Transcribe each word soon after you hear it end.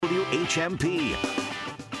WHMP.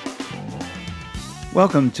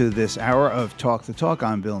 Welcome to this hour of Talk the Talk.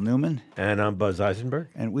 I'm Bill Newman. And I'm Buzz Eisenberg.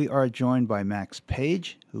 And we are joined by Max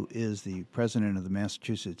Page, who is the president of the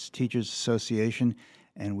Massachusetts Teachers Association.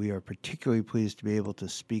 And we are particularly pleased to be able to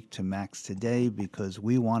speak to Max today because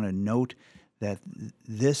we want to note that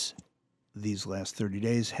these last 30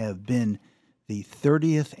 days have been the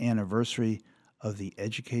 30th anniversary of the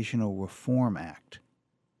Educational Reform Act,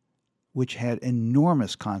 which had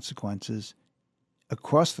enormous consequences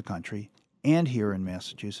across the country and here in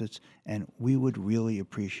Massachusetts, and we would really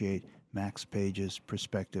appreciate Max Page's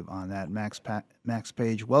perspective on that. Max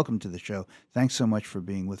Page, welcome to the show. Thanks so much for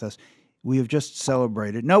being with us. We have just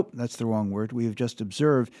celebrated, nope, that's the wrong word. We have just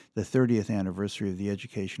observed the 30th anniversary of the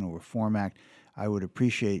Educational Reform Act. I would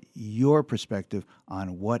appreciate your perspective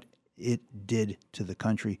on what it did to the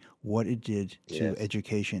country, what it did to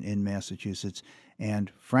education in Massachusetts,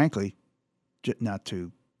 and frankly, not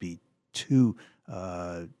to be too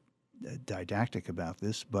didactic about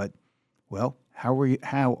this, but, well,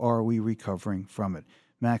 how are we recovering from it?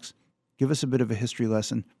 Max, give us a bit of a history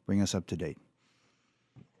lesson. Bring us up to date.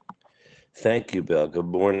 Thank you, Bill. Good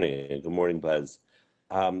morning. Good morning, Buzz.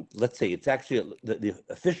 Let's see, it's actually the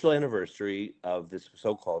official anniversary of this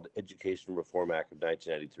so-called Education Reform Act of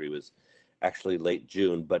 1993 was actually late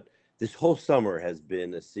June, but this whole summer has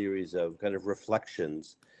been a series of kind of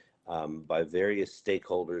reflections by various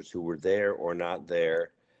stakeholders who were there or not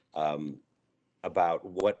there about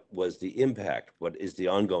what was the impact, what is the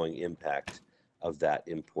ongoing impact of that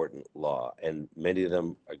important law. And many of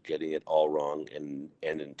them are getting it all wrong and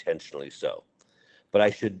intentionally so. But I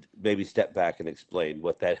should maybe step back and explain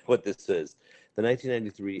what this is. The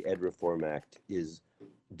 1993 Ed Reform Act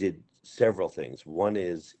did several things. One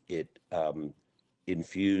is it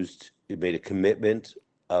made a commitment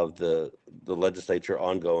of the legislature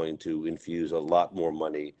ongoing to infuse a lot more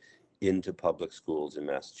money into public schools in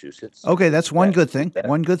Massachusetts. Okay, that's one good thing.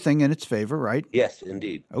 One good thing in its favor, right? Yes,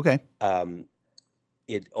 indeed. Okay.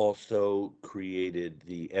 It also created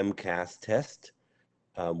the MCAS test,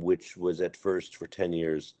 which was at first for 10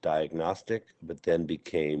 years diagnostic, but then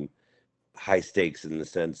became high stakes in the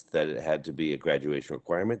sense that it had to be a graduation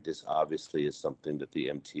requirement. This obviously is something that the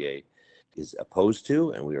MTA is opposed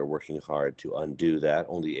to, and we are working hard to undo that.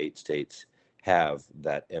 Only 8 states have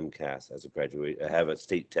that MCAS as have a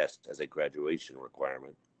state test as a graduation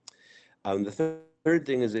requirement. The third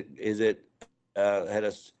thing is it led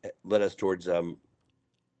us towards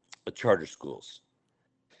charter schools.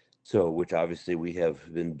 So, which obviously we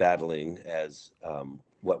have been battling as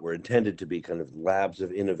what were intended to be kind of labs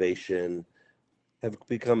of innovation, have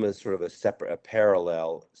become a sort of a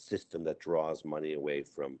parallel system that draws money away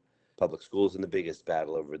from public schools. And the biggest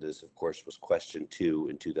battle over this, of course, was Question 2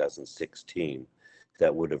 in 2016.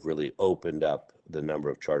 That would have really opened up the number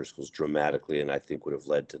of charter schools dramatically, and I think would have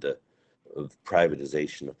led to the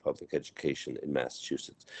privatization of public education in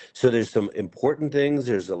Massachusetts. So there's some important things.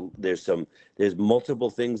 There's multiple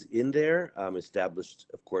things in there. Established,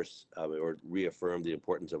 of course, or reaffirmed the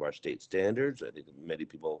importance of our state standards. I think many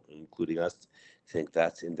people, including us, think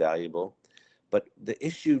that's invaluable. But the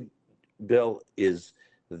issue, Bill, is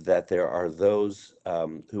that there are those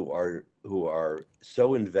who are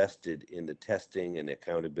so invested in the testing and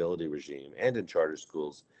accountability regime and in charter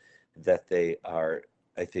schools that they are,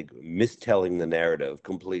 I think, mistelling the narrative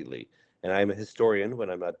completely. And I'm a historian when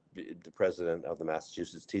I'm not the president of the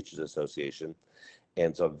Massachusetts Teachers Association.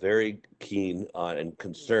 And so I'm very keen on and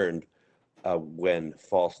concerned when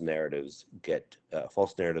false narratives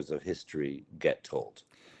of history get told.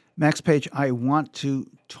 Max Page, I want to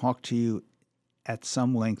talk to you at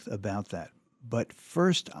some length about that. But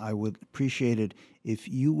first, I would appreciate it if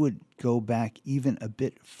you would go back even a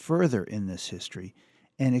bit further in this history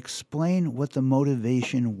and explain what the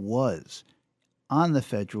motivation was on the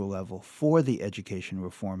federal level for the Education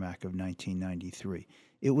Reform Act of 1993.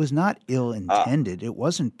 It was not ill-intended. It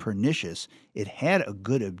wasn't pernicious. It had a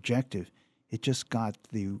good objective. It just got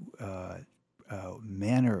the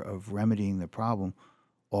manner of remedying the problem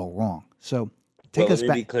all wrong. So take us back.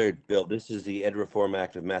 Let me be clear, Bill. This is the Ed Reform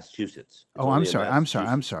Act of Massachusetts. I'm sorry.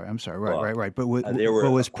 Right. But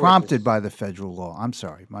was prompted by the federal law. I'm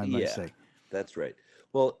sorry. My mistake. That's right.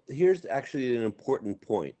 Well, here's actually an important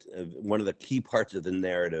point. One of the key parts of the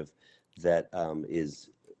narrative that is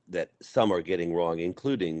that some are getting wrong,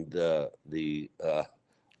 including the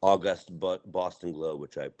August Boston Globe,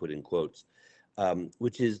 which I put in quotes,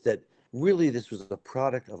 which is that really this was the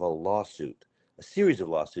product of a lawsuit, a series of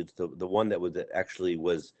lawsuits. The one that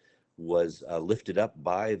was lifted up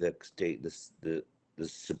by the state, the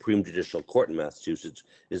Supreme Judicial Court in Massachusetts,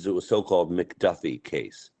 is the so-called McDuffie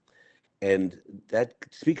case. And that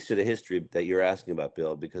speaks to the history that you're asking about,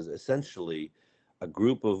 Bill, because essentially a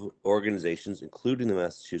group of organizations, including the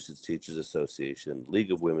Massachusetts Teachers Association,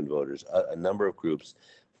 League of Women Voters, a number of groups,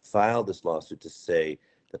 filed this lawsuit to say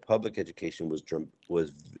that public education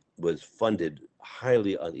was funded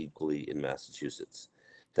highly unequally in Massachusetts,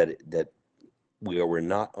 that we were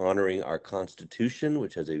not honoring our Constitution,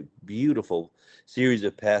 which has a beautiful series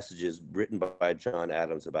of passages written by John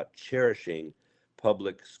Adams about cherishing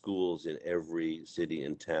public schools in every city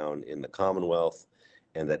and town in the Commonwealth,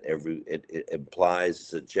 and that it implies,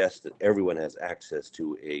 suggests that everyone has access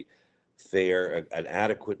to a fair, an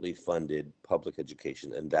adequately funded public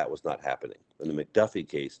education, and that was not happening. And the McDuffie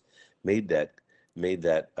case made that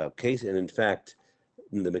case, and in fact,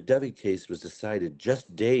 the McDuffie case was decided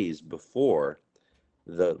just days before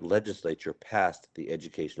the legislature passed the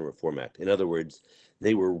Education Reform Act. In other words,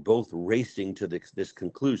 they were both racing to this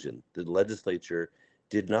conclusion. The legislature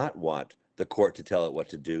did not want the court to tell it what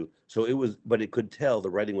to do, but it could tell the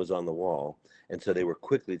writing was on the wall, and so they were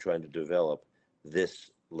quickly trying to develop this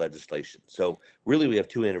legislation. So really, we have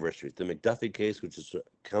two anniversaries: the McDuffie case, which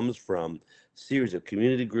comes from a series of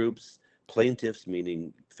community groups, plaintiffs,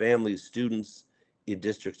 meaning families, students in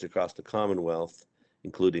districts across the Commonwealth,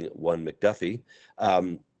 including one McDuffie,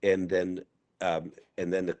 and then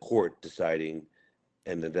the court deciding,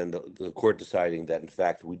 and then the court deciding that in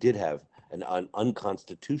fact we did have an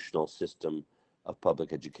unconstitutional system of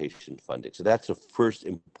public education funding. So that's a first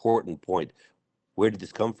important point. Where did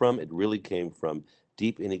this come from? It really came from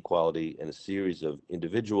deep inequality and a series of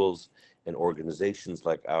individuals and organizations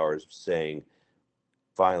like ours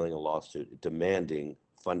filing a lawsuit demanding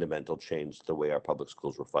fundamental change to the way our public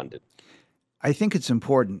schools were funded. I think it's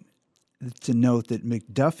important to note that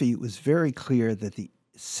McDuffie was very clear that the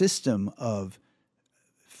system of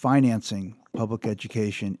financing public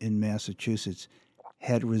education in Massachusetts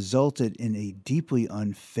had resulted in a deeply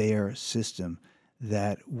unfair system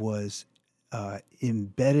that was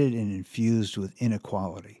embedded and infused with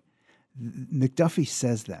inequality. McDuffie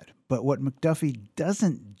says that, but what McDuffie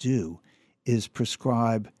doesn't do is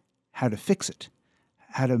prescribe how to fix it,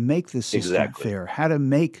 how to make the system fair, how to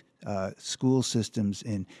make school systems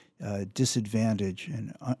in disadvantaged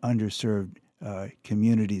and underserved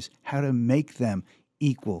communities, how to make them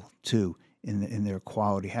equal to in their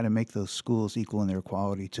quality, how to make those schools equal in their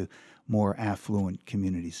quality to more affluent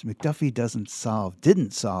communities. McDuffie didn't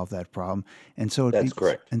solve that problem, and so That's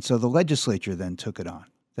correct. And so the legislature then took it on.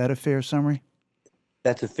 Is that a fair summary?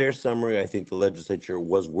 That's a fair summary. I think the legislature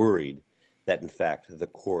was worried that, in fact, the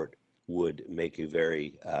court would make a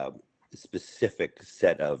very specific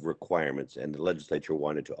set of requirements, and the legislature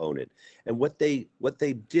wanted to own it. And what they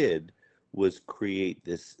did was create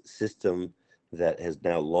this system that has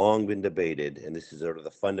now long been debated, and this is sort of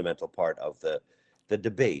the fundamental part of the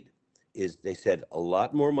debate. Is they said a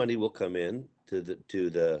lot more money will come in to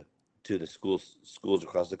the schools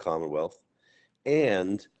across the Commonwealth,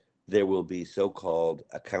 and there will be so-called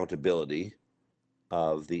accountability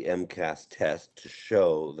of the MCAS test to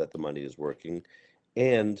show that the money is working,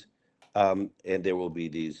 and there will be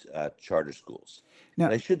these charter schools. Now,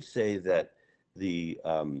 and I should say that the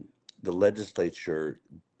legislature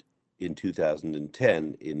in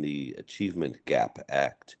 2010, in the Achievement Gap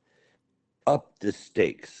Act, upped the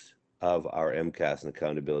stakes of our MCAS and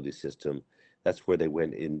accountability system. That's where they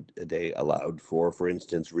went in. They allowed for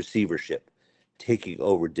instance, receivership, taking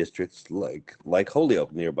over districts like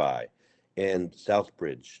Holyoke nearby, and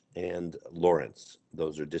Southbridge and Lawrence.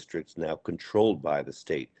 Those are districts now controlled by the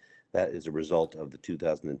state. That is a result of the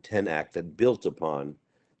 2010 act that built upon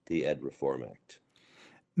the Ed Reform Act.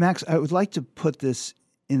 Max, I would like to put this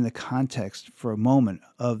in the context for a moment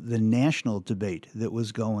of the national debate that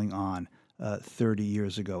was going on 30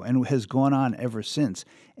 years ago and has gone on ever since.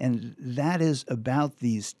 And that is about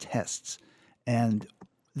these tests. And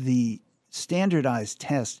the standardized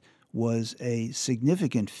test was a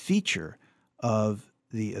significant feature of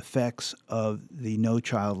the effects of the No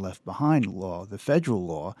Child Left Behind law, the federal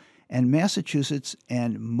law, and Massachusetts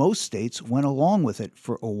and most states went along with it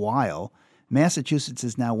for a while. Massachusetts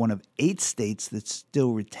is now one of 8 states that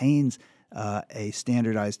still retains a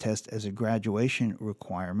standardized test as a graduation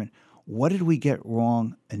requirement. What did we get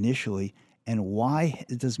wrong initially, and why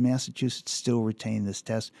does Massachusetts still retain this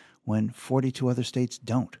test when 42 other states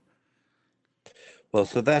don't? Well,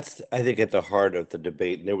 so that's, I think, at the heart of the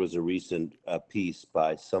debate. And there was a recent piece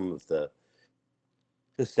by some of the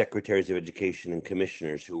secretaries of education and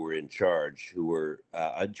commissioners who were in charge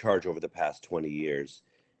over the past 20 years,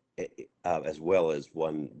 as well as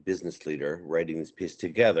one business leader writing this piece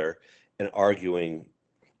together and arguing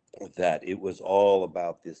that it was all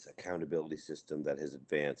about this accountability system that has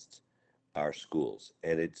advanced our schools,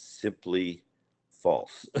 and it's simply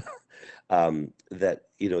false. That,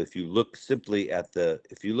 if you look simply at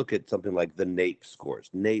if you look at something like the NAEP scores,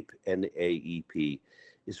 NAEP, N-A-E-P,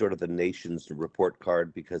 is sort of the nation's report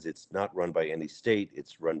card because it's not run by any state,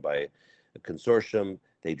 it's run by a consortium.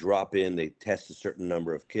 They drop in, they test a certain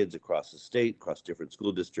number of kids across the state, across different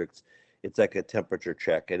school districts. It's like a temperature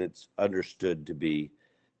check, and it's understood to be,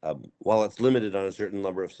 while it's limited on a certain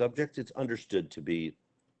number of subjects, it's understood to be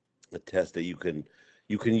a test that you can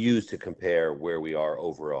use to compare where we are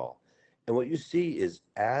overall. And what you see is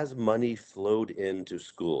as money flowed into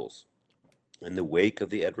schools in the wake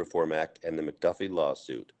of the Ed Reform Act and the McDuffie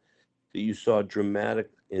lawsuit, that you saw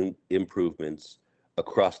dramatic improvements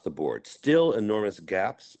across the board. Still enormous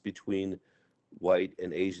gaps between white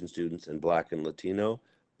and Asian students and Black and Latino,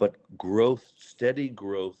 but growth, steady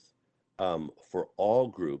growth, for all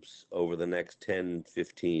groups over the next 10,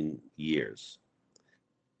 15 years.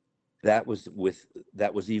 That was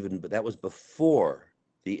before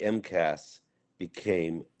the MCAS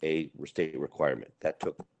became a state requirement. That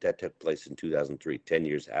took place in 2003, 10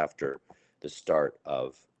 years after the start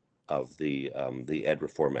of the Ed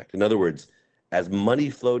Reform Act. In other words, as money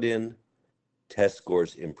flowed in, test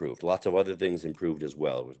scores improved. Lots of other things improved as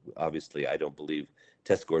well. Obviously, I don't believe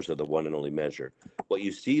test scores are the one and only measure. What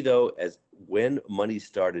you see, though, as when money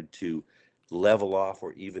started to level off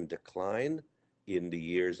or even decline in the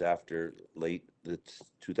years after late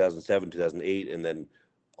 2007, 2008, and then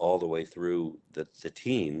all the way through the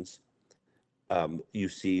teens, you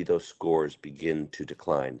see those scores begin to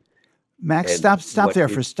decline. Max, And stop there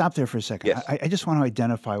for a second. Yes. I just want to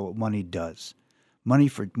identify what money does. Money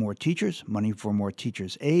for more teachers, money for more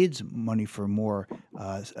teachers' aides, money for more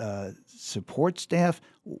support staff.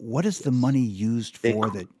 What is the money used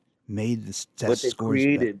for that made the test What they scores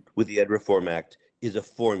created with the Ed Reform Act is a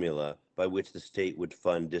formula by which the state would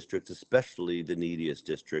fund districts, especially the neediest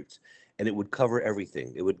districts, and it would cover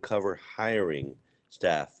everything. It would cover hiring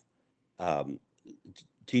staff, um,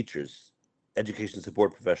 teachers, education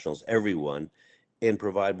support professionals, everyone, and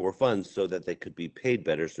provide more funds so that they could be paid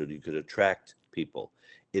better, so that you could attract people.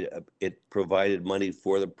 It provided money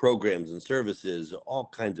for the programs and services, all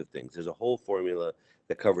kinds of things. There's a whole formula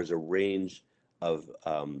that covers a range of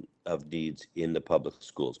needs in the public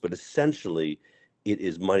schools. But essentially, it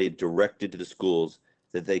is money directed to the schools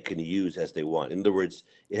that they can use as they want. In other words,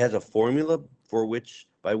 it has a formula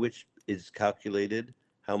by which is calculated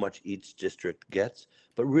how much each district gets,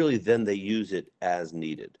 but really then they use it as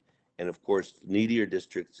needed. And of course, needier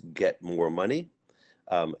districts get more money,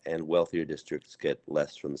 and wealthier districts get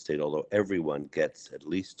less from the state, although everyone gets at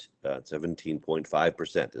least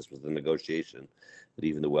 17.5%. This was the negotiation, that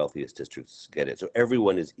even the wealthiest districts get it. So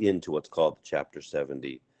everyone is into what's called the Chapter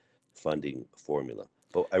 70 funding formula.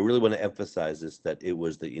 But I really want to emphasize this, that it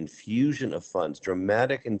was the infusion of funds,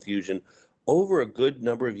 dramatic infusion over a good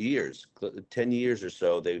number of years, 10 years or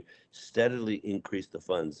so. They steadily increased the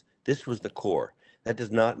funds. This was the core. That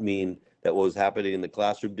does not mean that what was happening in the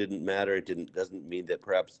classroom didn't matter. Doesn't mean that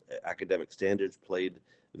perhaps academic standards played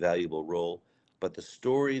a valuable role. But the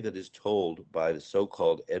story that is told by the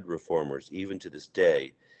so-called ed reformers, even to this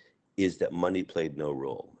day, is that money played no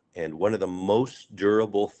role. And one of the most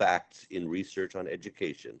durable facts in research on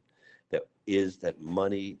education is that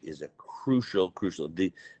money is a crucial,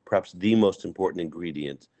 perhaps the most important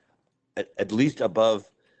ingredient, at least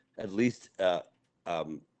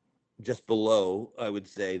just below, I would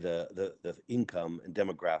say, the income and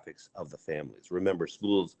demographics of the families. Remember,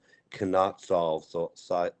 schools cannot solve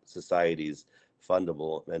society's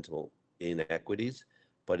fundamental inequities,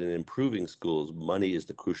 but in improving schools, money is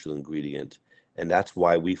the crucial ingredient. And that's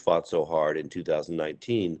why we fought so hard in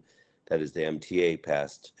 2019. That is, the MTA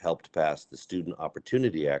helped pass the Student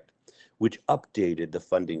Opportunity Act, which updated the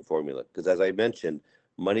funding formula. Because as I mentioned,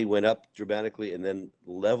 money went up dramatically and then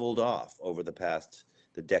leveled off over the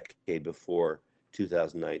decade before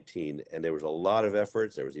 2019. And there was a lot of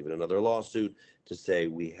efforts. There was even another lawsuit to say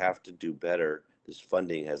we have to do better. This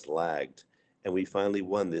funding has lagged. And we finally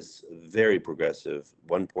won this very progressive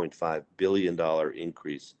 $1.5 billion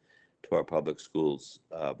increase to our public schools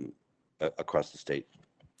across the state.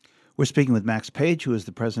 We're speaking with Max Page, who is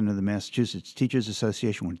the president of the Massachusetts Teachers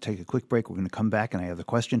Association. We're going to take a quick break. We're going to come back, and I have the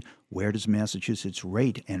question, where does Massachusetts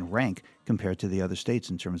rate and rank compared to the other states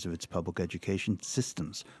in terms of its public education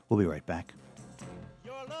systems? We'll be right back.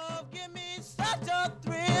 Your love give me such a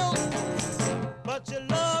thrill, but your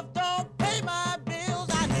love don't pay my bills.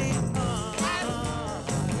 I need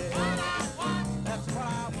that's what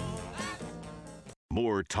I want.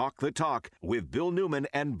 More Talk the Talk with Bill Newman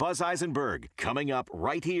and Buzz Eisenberg coming up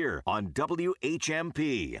right here on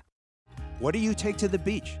WHMP. What do you take to the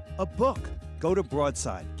beach? A book. Go to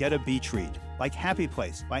Broadside, get a beach read, like Happy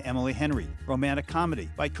Place by Emily Henry, romantic comedy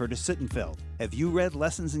by Curtis Sittenfeld. Have you read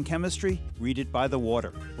Lessons in Chemistry? Read it by the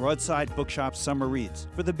water. Broadside Bookshop Summer Reads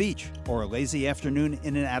for the beach or a lazy afternoon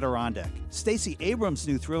in an Adirondack. Stacey Abrams'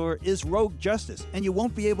 new thriller is Rogue Justice, and you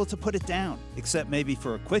won't be able to put it down, except maybe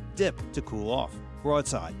for a quick dip to cool off.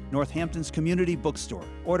 Broadside, Northampton's community bookstore.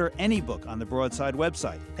 Order any book on the Broadside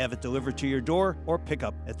website. Have it delivered to your door or pick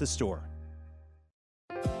up at the store.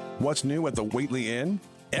 What's new at the Whately Inn?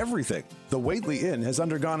 Everything. The Whately Inn has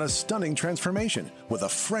undergone a stunning transformation with a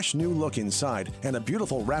fresh new look inside and a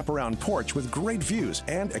beautiful wraparound porch with great views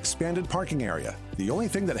and expanded parking area. The only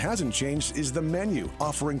thing that hasn't changed is the menu,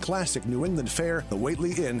 offering classic New England fare the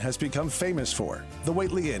Whately Inn has become famous for. The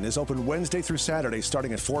Whately Inn is open Wednesday through Saturday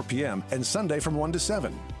starting at 4 p.m. and Sunday from 1 to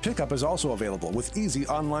 7. Pickup is also available with easy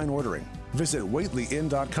online ordering. Visit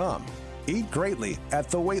WhatelyInn.com. Eat greatly at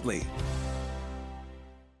the Whately.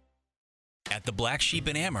 At the Black Sheep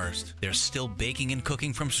in Amherst, they're still baking and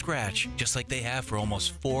cooking from scratch, just like they have for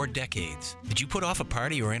almost 4 decades. Did you put off a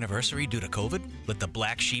party or anniversary due to COVID? Let the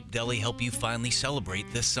Black Sheep Deli help you finally celebrate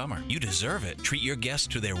this summer. You deserve it. Treat your guests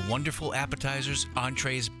to their wonderful appetizers,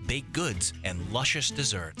 entrees, baked goods, and luscious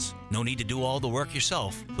desserts. No need to do all the work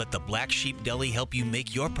yourself. Let the Black Sheep Deli help you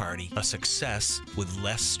make your party a success with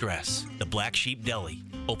less stress. The Black Sheep Deli,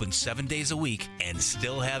 open 7 days a week and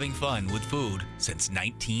still having fun with food since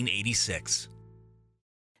 1986.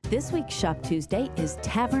 This week's Shop Tuesday is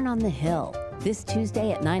Tavern on the Hill. This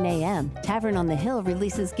Tuesday at 9 a.m., Tavern on the Hill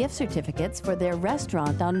releases gift certificates for their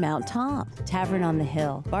restaurant on Mount Tom. Tavern on the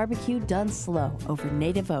Hill, barbecue done slow over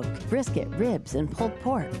native oak, brisket, ribs, and pulled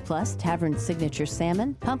pork, plus Tavern's signature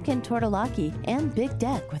salmon, pumpkin tortellini, and big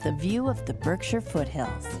deck with a view of the Berkshire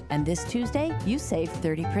foothills. And this Tuesday, you save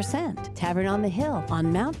 30%. Tavern on the Hill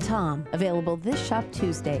on Mount Tom, available this Shop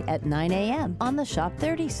Tuesday at 9 a.m. on the Shop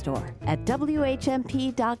 30 store at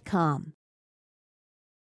WHMP.com.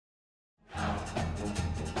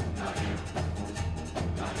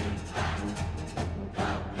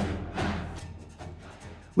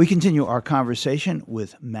 We continue our conversation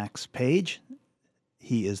with Max Page.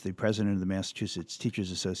 He is the president of the Massachusetts Teachers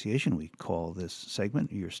Association. We call this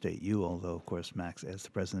segment Your State You, although, of course, Max, as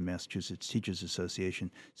the president of the Massachusetts Teachers Association,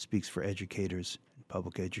 speaks for educators,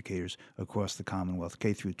 public educators across the Commonwealth,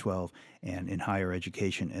 K through 12, and in higher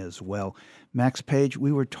education as well. Max Page,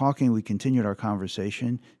 we continued our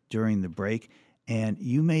conversation during the break, and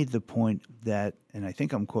you made the point that, and I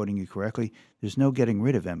think I'm quoting you correctly, there's no getting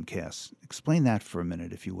rid of MCAS. Explain that for a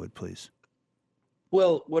minute, if you would, please.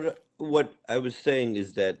 Well, what I was saying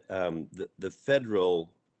is that the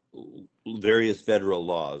various federal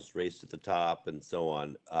laws, Race at the Top and so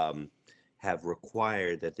on, have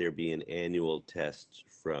required that there be an annual test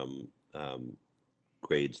from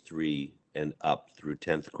grades 3 and up through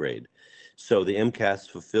 10th grade. So the MCAS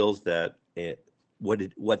fulfills that.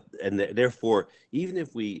 Therefore, even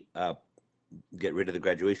if we get rid of the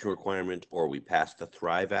graduation requirement or we pass the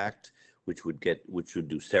Thrive Act, which would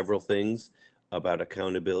do several things about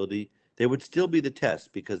accountability, there would still be the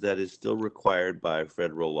test because that is still required by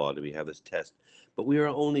federal law to have this test. But we are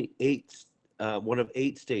only one of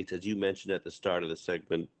 8 states, as you mentioned at the start of the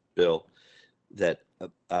segment, Bill, that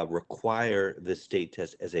require the state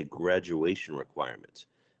test as a graduation requirement.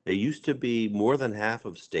 There used to be more than half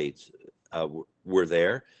of states were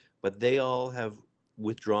there, but they all have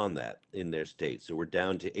withdrawn that in their states. So we're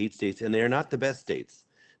down to 8 states, and they're not the best states.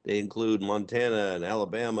 They include Montana and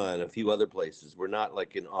Alabama and a few other places. We're not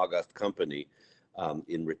like in august company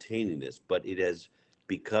in retaining this, but it has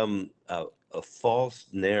become a false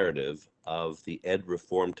narrative of the ed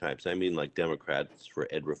reform types. I mean, like Democrats for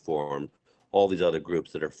ed reform, all these other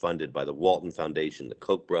groups that are funded by the Walton Foundation, the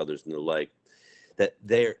Koch brothers and the like, that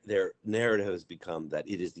their narrative has become that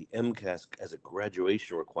it is the MCAS as a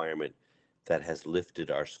graduation requirement that has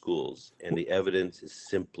lifted our schools, and the evidence is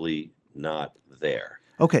simply not there.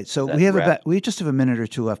 Okay, so we just have a minute or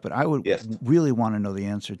two left, but I would really want to know the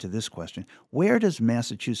answer to this question. Where does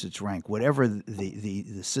Massachusetts rank, whatever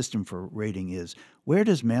the system for rating is, where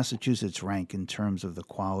does Massachusetts rank in terms of the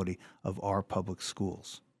quality of our public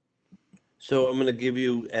schools? So I'm going to give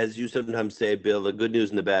you, as you sometimes say, Bill, the good news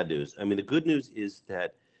and the bad news. I mean, the good news is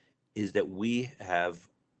that we have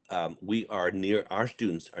our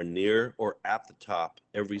students are near or at the top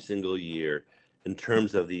every single year in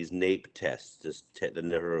terms of these NAEP tests, the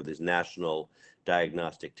number of these national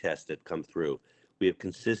diagnostic tests that come through. We have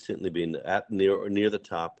consistently been near the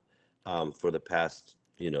top for the past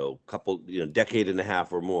decade and a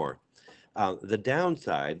half or more. The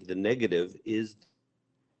downside, the negative, is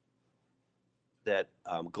that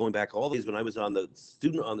going back all these, when I was on the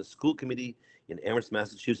school committee in Amherst,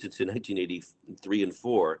 Massachusetts in 1983 and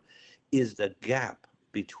 4, is the gap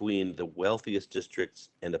between the wealthiest districts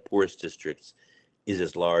and the poorest districts is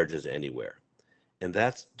as large as anywhere. And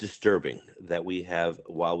that's disturbing that we have,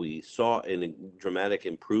 while we saw a dramatic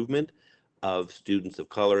improvement of students of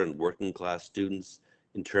color and working class students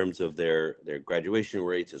in terms of their graduation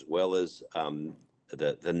rates, as well as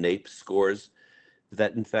the NAEP scores,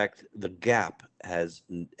 that in fact the gap has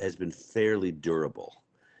been fairly durable,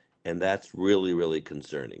 and that's really, really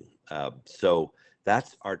concerning. So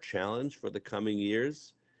that's our challenge for the coming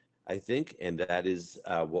years, I think, and that is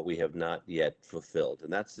what we have not yet fulfilled,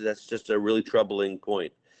 and that's just a really troubling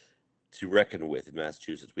point to reckon with in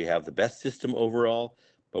Massachusetts. We have the best system overall,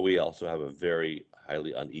 but we also have a very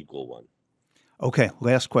highly unequal one. Okay,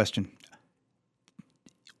 last question.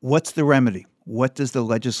 What's the remedy? What does the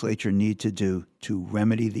legislature need to do to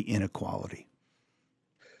remedy the inequality?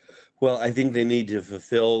 Well, I think they need to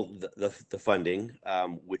fulfill the funding,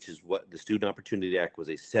 which is what the Student Opportunity Act was,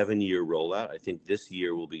 a 7-year rollout. I think this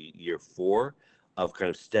year will be year 4 of kind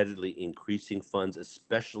of steadily increasing funds,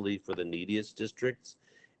 especially for the neediest districts.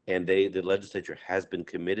 And the legislature has been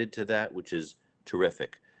committed to that, which is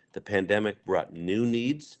terrific. The pandemic brought new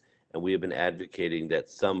needs, and we have been advocating that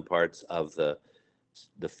some parts of the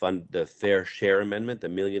Fair Share Amendment, the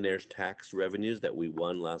millionaire's tax revenues that we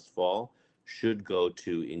won last fall, should go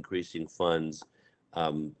to increasing funds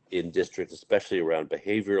in districts, especially around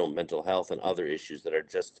behavioral, mental health, and other issues that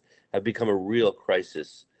have become a real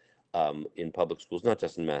crisis in public schools, not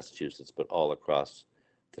just in Massachusetts, but all across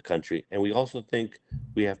the country. And we also think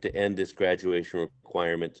we have to end this graduation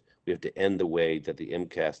requirement. We have to end the way that the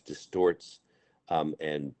MCAS distorts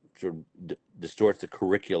and sort of distorts the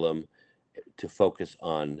curriculum to focus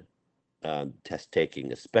on test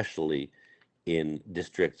taking, especially in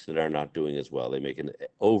districts that are not doing as well. They make an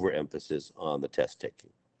overemphasis on the test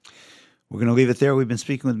taking. We're going to leave it there. We've been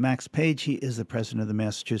speaking with Max Page. He is the president of the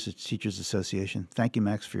Massachusetts Teachers Association. Thank you,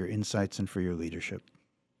 Max, for your insights and for your leadership.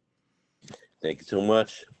 Thank you so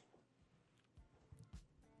much.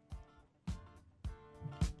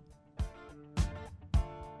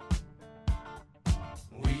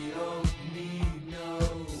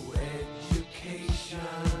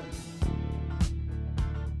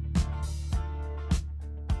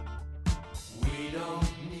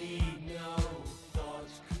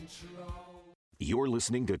 You're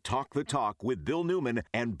listening to Talk the Talk with Bill Newman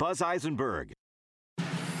and Buzz Eisenberg.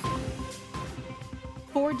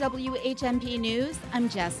 For WHMP News, I'm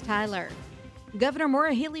Jess Tyler. Governor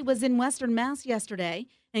Maura Healey was in Western Mass yesterday,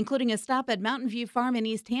 including a stop at Mountain View Farm in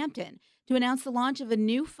East Hampton, to announce the launch of a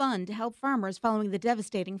new fund to help farmers following the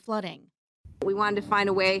devastating flooding. We wanted to find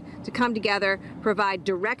a way to come together, provide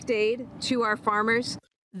direct aid to our farmers.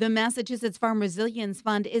 The Massachusetts Farm Resilience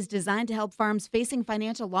Fund is designed to help farms facing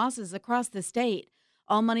financial losses across the state.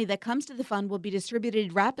 All money that comes to the fund will be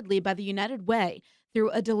distributed rapidly by the United Way through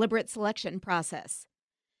a deliberate selection process.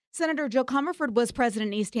 Senator Joe Comerford was present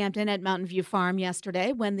in East Hampton at Mountain View Farm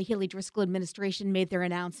yesterday when the Healey-Driscoll administration made their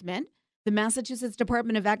announcement. The Massachusetts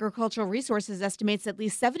Department of Agricultural Resources estimates at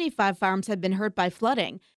least 75 farms have been hurt by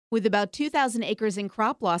flooding, with about 2,000 acres in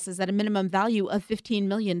crop losses at a minimum value of $15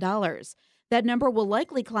 million. That number will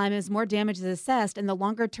likely climb as more damage is assessed and the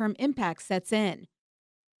longer-term impact sets in.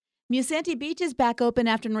 Musanti Beach is back open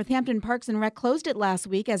after Northampton Parks and Rec closed it last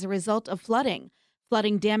week as a result of flooding.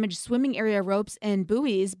 Flooding damaged swimming area ropes and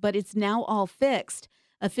buoys, but it's now all fixed.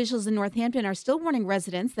 Officials in Northampton are still warning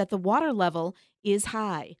residents that the water level is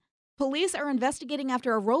high. Police are investigating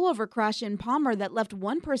after a rollover crash in Palmer that left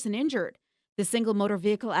one person injured. The single motor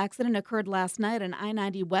vehicle accident occurred last night on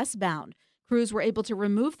I-90 westbound. Crews were able to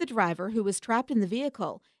remove the driver, who was trapped in the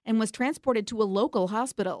vehicle, and was transported to a local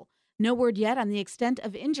hospital. No word yet on the extent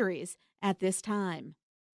of injuries at this time.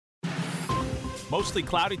 Mostly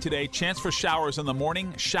cloudy today, chance for showers in the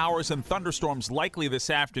morning, showers and thunderstorms likely this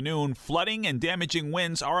afternoon. Flooding and damaging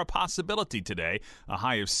winds are a possibility today, a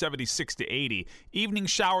high of 76 to 80. Evening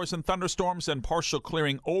showers and thunderstorms and partial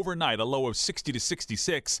clearing overnight, a low of 60 to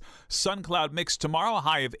 66. Sun cloud mix tomorrow, a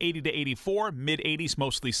high of 80 to 84, mid-80s,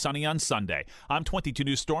 mostly sunny on Sunday. I'm 22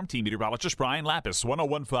 News Storm Team meteorologist Brian Lapis,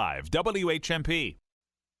 1015 WHMP.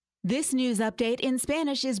 This news update in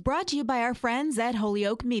Spanish is brought to you by our friends at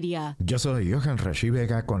Holyoke Media. Yo soy Johan Rashi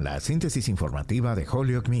Vega con la síntesis informativa de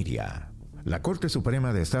Holyoke Media. La Corte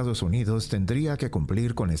Suprema de Estados Unidos tendría que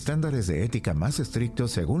cumplir con estándares de ética más estrictos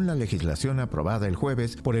según la legislación aprobada el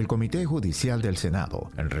jueves por el Comité Judicial del Senado,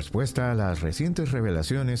 en respuesta a las recientes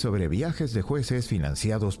revelaciones sobre viajes de jueces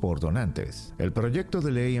financiados por donantes. El proyecto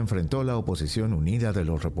de ley enfrentó la oposición unida de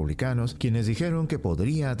los republicanos, quienes dijeron que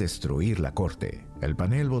podría destruir la Corte. El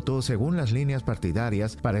panel votó según las líneas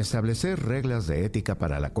partidarias para establecer reglas de ética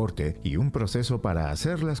para la Corte y un proceso para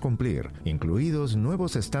hacerlas cumplir, incluidos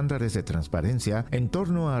nuevos estándares de transparencia en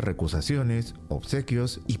torno a recusaciones,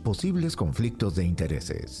 obsequios y posibles conflictos de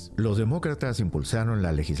intereses. Los demócratas impulsaron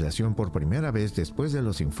la legislación por primera vez después de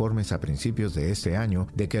los informes a principios de este año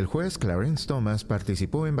de que el juez Clarence Thomas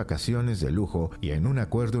participó en vacaciones de lujo y en un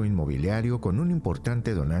acuerdo inmobiliario con un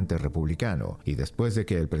importante donante republicano, y después de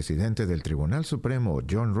que el presidente del Tribunal Supremo,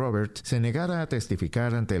 John Roberts, se negara a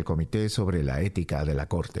testificar ante el Comité sobre la ética de la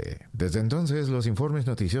Corte. Desde entonces, los informes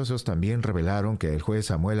noticiosos también revelaron que el juez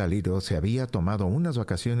Samuel Alito se había tomado unas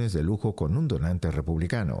vacaciones de lujo con un donante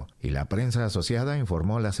republicano, y la prensa asociada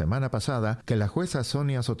informó la semana pasada que la jueza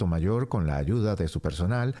Sonia Sotomayor, con la ayuda de su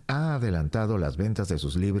personal, ha adelantado las ventas de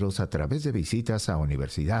sus libros a través de visitas a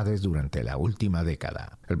universidades durante la última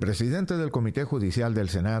década. El presidente del Comité Judicial del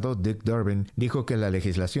Senado, Dick Durbin, dijo que la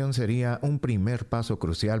legislación sería un primer paso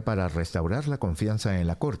crucial para restaurar la confianza en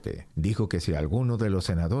la Corte. Dijo que si alguno de los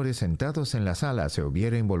senadores sentados en la sala se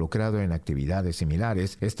hubiera involucrado en actividades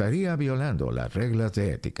similares, estaría violando las reglas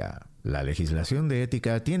de ética. La legislación de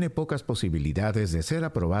ética tiene pocas posibilidades de ser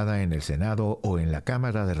aprobada en el Senado o en la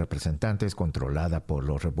Cámara de Representantes controlada por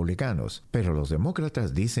los republicanos, pero los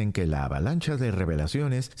demócratas dicen que la avalancha de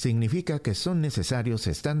revelaciones significa que son necesarios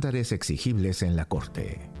estándares exigibles en la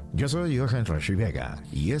Corte. Yo soy Johan Rashi Vega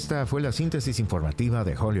y esta fue la síntesis informativa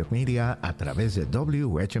de Holyoke Media a través de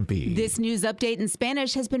WHMP. This news update in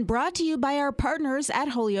Spanish has been brought to you by our partners at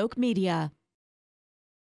Holyoke Media.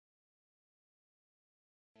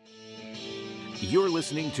 You're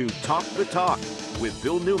listening to Talk the Talk with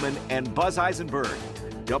Bill Newman and Buzz Eisenberg,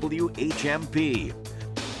 WHMP.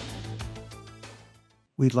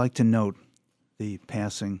 We'd like to note the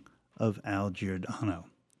passing of Al Giordano.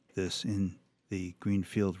 This in the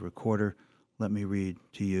Greenfield Recorder. Let me read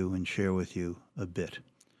to you and share with you a bit.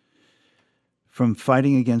 From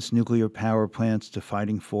fighting against nuclear power plants to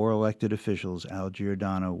fighting for elected officials, Al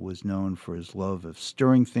Giordano was known for his love of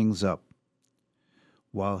stirring things up.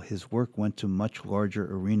 While his work went to much larger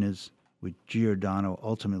arenas, with Giordano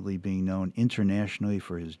ultimately being known internationally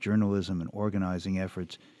for his journalism and organizing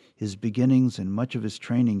efforts, his beginnings and much of his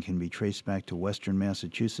training can be traced back to Western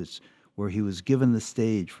Massachusetts, where he was given the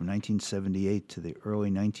stage from 1978 to the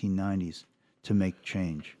early 1990s to make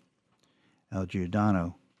change. Al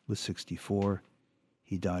Giordano was 64.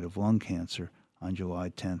 He died of lung cancer on July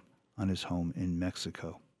 10th on his home in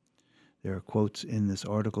Mexico. There are quotes in this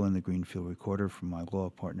article in the Greenfield Recorder from my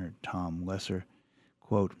law partner, Tom Lesser.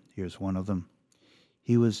 Quote, here's one of them.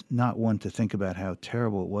 He was not one to think about how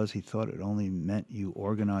terrible it was. He thought it only meant you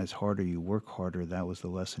organize harder, you work harder. That was the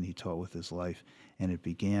lesson he taught with his life, and it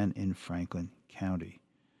began in Franklin County.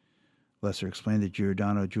 Lesser explained that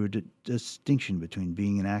Giordano drew a distinction between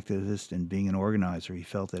being an activist and being an organizer. He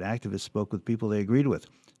felt that activists spoke with people they agreed with.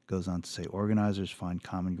 Goes on to say organizers find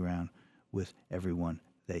common ground with everyone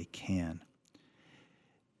they can.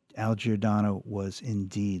 Al Giordano was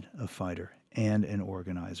indeed a fighter and an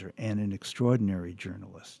organizer and an extraordinary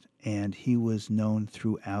journalist, and he was known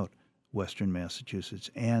throughout Western Massachusetts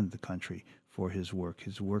and the country for his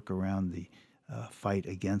work around the fight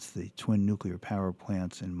against the twin nuclear power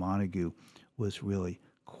plants in Montague was really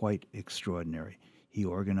quite extraordinary. He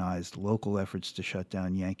organized local efforts to shut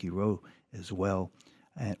down Yankee Row as well,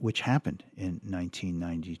 which happened in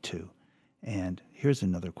 1992. And here's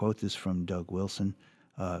another quote. This is from Doug Wilson,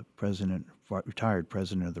 retired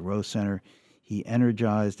president of the Row Center. He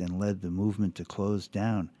energized and led the movement to close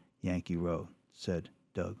down Yankee Row, said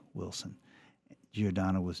Doug Wilson.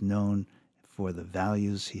 Giordano was known for the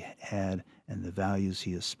values he had and the values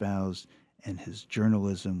he espoused, and his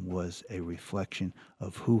journalism was a reflection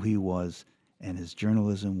of who he was, and his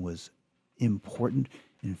journalism was important.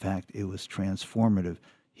 In fact, it was transformative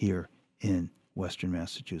here in Western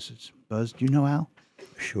Massachusetts. Buzz, do you know Al?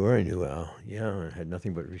 Sure, I knew Al. Yeah, I had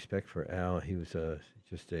nothing but respect for Al. He was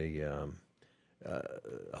just a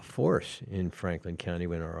force in Franklin County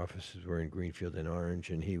when our offices were in Greenfield and Orange,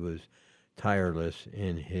 and he was tireless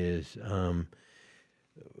in his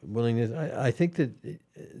willingness. I think that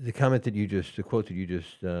the quote that you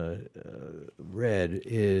just read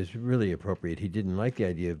is really appropriate. He didn't like the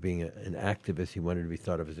idea of being an activist. He wanted to be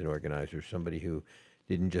thought of as an organizer, somebody who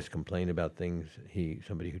didn't just complain about things.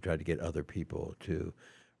 Somebody who tried to get other people to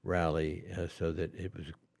rally so that it was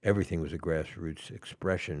everything was a grassroots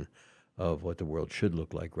expression of what the world should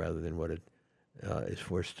look like rather than what it is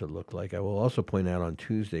forced to look like. I will also point out on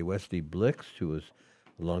Tuesday, Wesley Blix, who was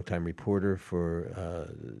a longtime reporter for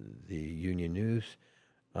the Union News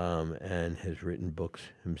and has written books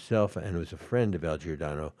himself and was a friend of Al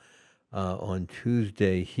Giordano. On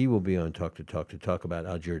Tuesday, he will be on Talk to talk about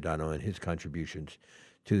Al Giordano and his contributions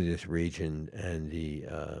to this region and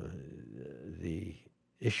the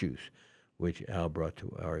issues which Al brought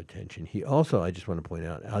to our attention. He also, I just want to point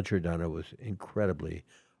out, Al Giordano was incredibly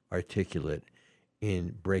articulate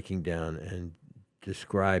in breaking down and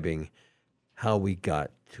describing how we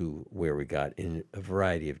got to where we got in a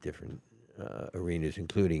variety of different arenas,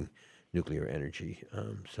 including nuclear energy.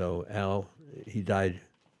 So Al, he died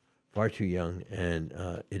far too young, and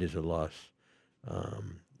it is a loss.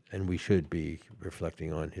 And we should be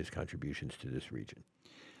reflecting on his contributions to this region.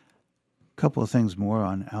 A couple of things more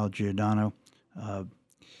on Al Giordano.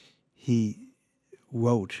 He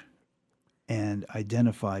wrote and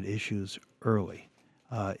identified issues early.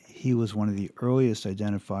 He was one of the earliest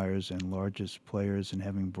identifiers and largest players in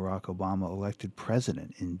having Barack Obama elected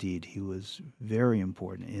president. Indeed, he was very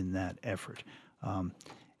important in that effort.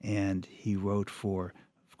 And he wrote for,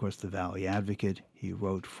 of course, the Valley Advocate. He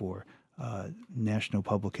wrote for national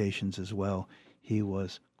publications as well. He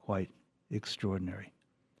was quite extraordinary.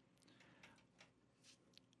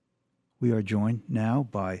 We are joined now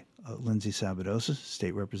by Lindsay Sabadosa,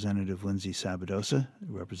 State Representative Lindsay Sabadosa,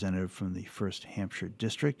 representative from the 1st Hampshire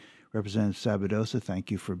District. Representative Sabadosa,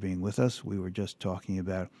 thank you for being with us. We were just talking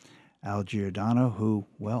about Al Giordano, who,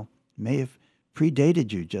 well, may have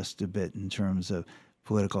predated you just a bit in terms of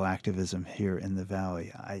political activism here in the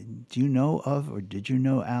Valley. Do you know of, or did you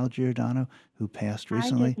know Al Giordano, who passed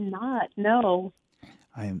recently? I did not, no.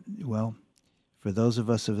 Well, for those of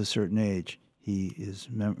us of a certain age, he is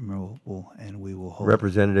memorable, and we will hold.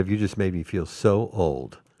 Representative, you just made me feel so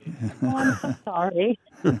old. Oh, I'm so sorry.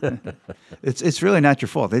 It's really not your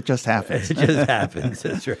fault. It just happens. It just happens.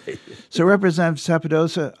 That's right. So, Representative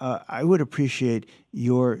Sabadosa, I would appreciate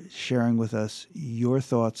your sharing with us your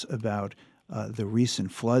thoughts about the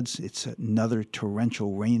recent floods. It's another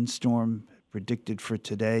torrential rainstorm predicted for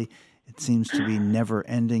today. It seems to be never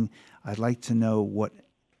ending. I'd like to know what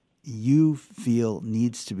you feel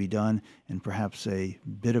needs to be done, and perhaps a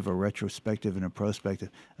bit of a retrospective and a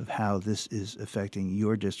prospective of how this is affecting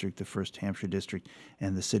your district, the 1st Hampshire District,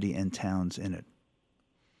 and the city and towns in it.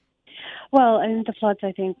 Well, and the floods,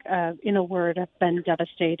 I think, in a word, have been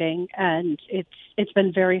devastating, and it's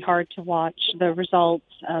been very hard to watch the results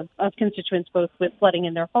of constituents, both with flooding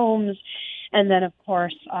in their homes, and then, of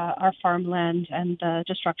course, our farmland and the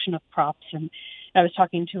destruction of crops. And I was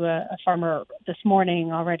talking to a farmer this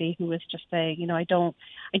morning already who was just saying, I don't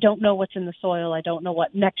know what's in the soil. I don't know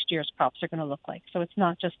what next year's crops are going to look like. So it's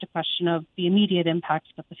not just a question of the immediate impacts,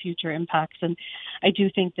 but the future impacts. And I do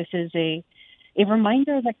think this is a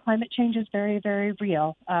reminder that climate change is very, very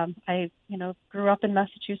real. I grew up in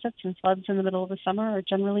Massachusetts, and floods in the middle of the summer are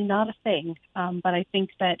generally not a thing. But I think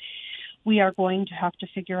that we are going to have to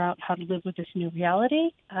figure out how to live with this new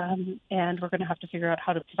reality, and we're going to have to figure out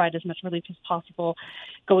how to provide as much relief as possible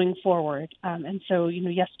going forward. And so,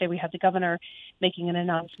 yesterday we had the governor making an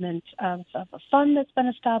announcement of a fund that's been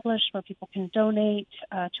established where people can donate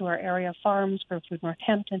to our area farms. Grow Food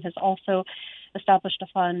Northampton has also established a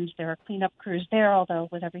fund. There are cleanup crews there, although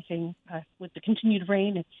with everything, with the continued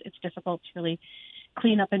rain, it's difficult to really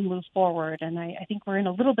clean up and move forward. And I think we're in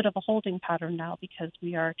a little bit of a holding pattern now because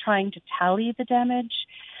we are trying to tally the damage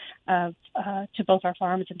to both our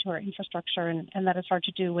farms and to our infrastructure, and that is hard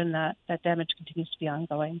to do when that damage continues to be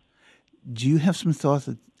ongoing. Do you have some thoughts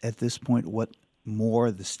at this point what more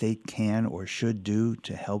the state can or should do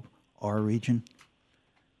to help our region?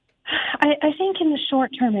 I think in the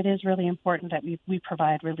short term, it is really important that we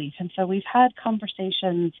provide relief. And so we've had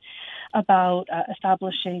conversations about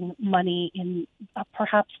establishing money in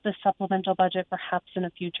perhaps the supplemental budget, perhaps in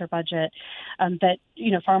a future budget that,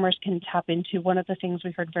 farmers can tap into. One of the things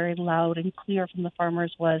we heard very loud and clear from the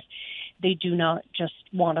farmers was they do not just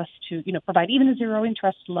want us to, provide even a zero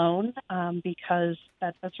interest loan because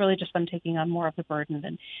that's really just them taking on more of the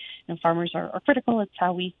burden. And farmers are critical. It's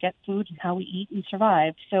how we get food and how we eat and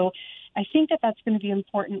survive. So I think that's going to be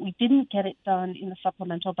important. We didn't get it done in the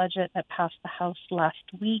supplemental budget that passed the House last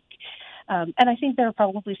week. And I think there are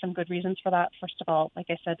probably some good reasons for that. First of all, like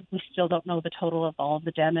I said, we still don't know the total of all of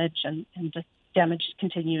the damage, and the damage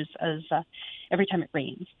continues as every time it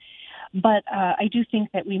rains. But I do think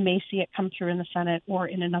that we may see it come through in the Senate or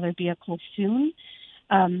in another vehicle soon.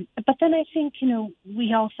 But then I think,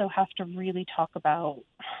 we also have to really talk about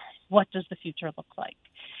what does the future look like?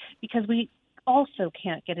 Because we also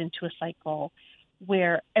can't get into a cycle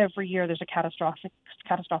where every year there's a catastrophic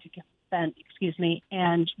event,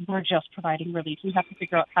 and we're just providing relief. We have to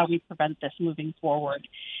figure out how we prevent this moving forward.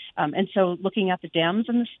 And so looking at the dams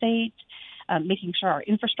in the state, making sure our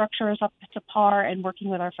infrastructure is up to par, and working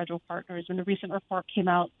with our federal partners. When the recent report came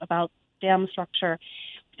out about dam structure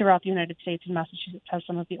throughout the United States, and Massachusetts has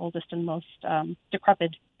some of the oldest and most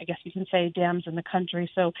decrepit, I guess you can say, dams in the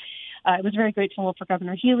country. So it was very grateful for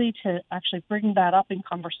Governor Healy to actually bring that up in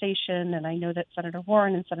conversation. And I know that Senator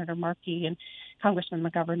Warren and Senator Markey and Congressman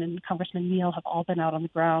McGovern and Congressman Neal have all been out on the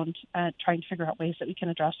ground trying to figure out ways that we can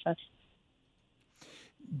address this.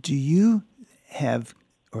 Do you have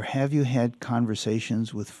you had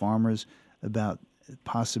conversations with farmers about the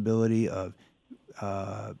possibility of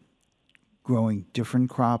growing different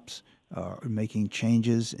crops or making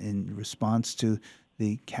changes in response to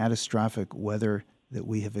the catastrophic weather that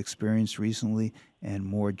we have experienced recently and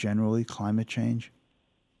more generally climate change?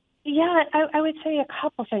 Yeah, I would say a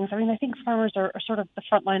couple things. I mean, I think farmers are sort of the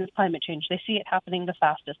front line of climate change. They see it happening the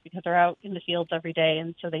fastest because they're out in the fields every day,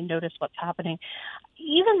 and so they notice what's happening.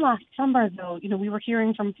 Even last summer, though, we were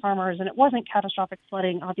hearing from farmers, and it wasn't catastrophic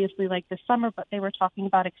flooding, obviously, like this summer, but they were talking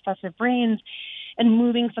about excessive rains and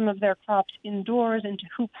moving some of their crops indoors into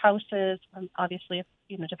hoop houses. Obviously,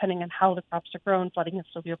 depending on how the crops are grown, flooding can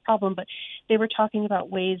still be a problem, but they were talking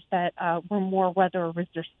about ways that were more weather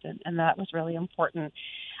resistant, and that was really important.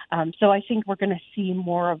 So I think we're going to see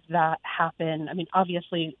more of that happen. I mean,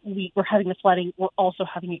 obviously, we're having the flooding. We're also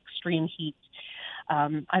having extreme heat.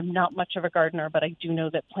 I'm not much of a gardener, but I do know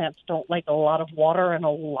that plants don't like a lot of water and a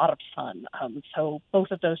lot of sun. So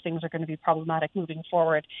both of those things are going to be problematic moving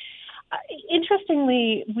forward.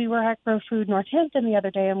 Interestingly, we were at Grow Food Northampton the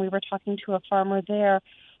other day, and we were talking to a farmer there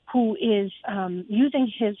who is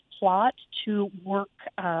using his plot to work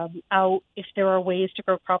out if there are ways to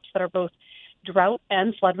grow crops that are both drought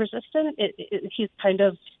and flood resistant. He's kind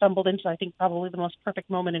of stumbled into, I think, probably the most perfect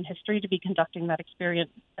moment in history to be conducting that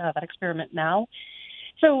experiment now.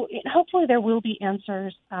 So hopefully there will be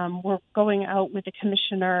answers. We're going out with the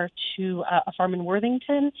commissioner to a farm in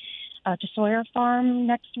Worthington, to Sawyer Farm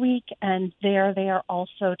next week, and there they are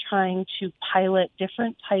also trying to pilot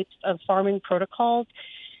different types of farming protocols,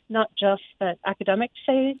 not just that academics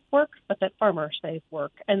say work, but that farmers say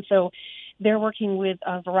work. And so they're working with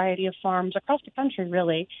a variety of farms across the country,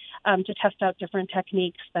 really, to test out different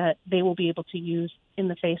techniques that they will be able to use in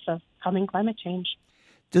the face of coming climate change.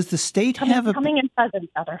 Does the state coming and present,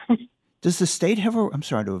 rather? Does the state have a? I'm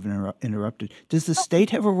sorry to have interrupted. Does the state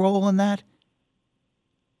have a role in that?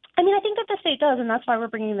 I mean, I think that the state does, and that's why we're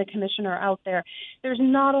bringing the commissioner out there. There's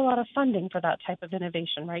not a lot of funding for that type of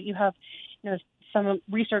innovation, right? You have, some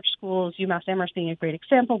research schools, UMass Amherst being a great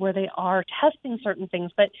example, where they are testing certain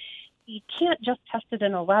things, but you can't just test it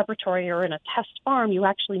in a laboratory or in a test farm. You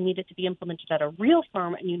actually need it to be implemented at a real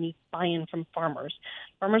farm, and you need buy-in from farmers.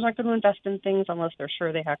 Farmers aren't going to invest in things unless they're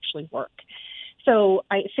sure they actually work. So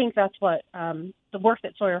I think that's what the work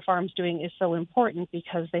that Sawyer Farm's doing is so important,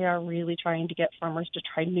 because they are really trying to get farmers to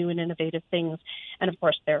try new and innovative things. And of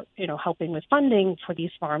course, they're helping with funding for these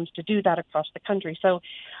farms to do that across the country. So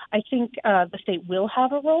I think the state will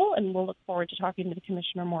have a role, and we'll look forward to talking to the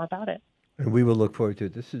commissioner more about it. And we will look forward to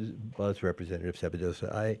it. This is Buzz, Representative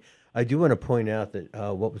Ceballosa. I do want to point out that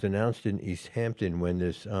what was announced in East Hampton when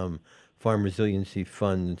this Farm Resiliency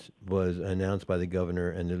Fund was announced by the governor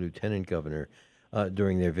and the lieutenant governor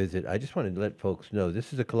during their visit, I just wanted to let folks know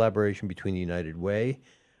this is a collaboration between the United Way,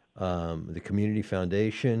 the Community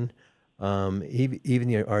Foundation,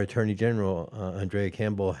 even our Attorney General, Andrea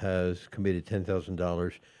Campbell, has committed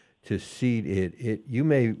 $10,000 to seed it. You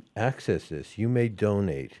may access this. You may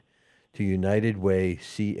donate to United Way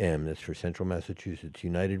CM, that's for Central Massachusetts,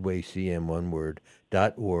 United Way CM, one word,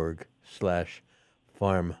 .org/farm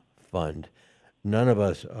fund. None of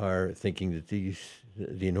us are thinking that the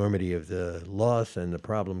enormity of the loss and the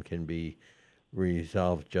problem can be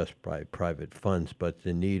resolved just by private funds, but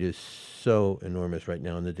the need is so enormous right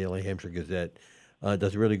now. And the Daily Hampshire Gazette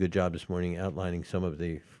does a really good job this morning outlining some of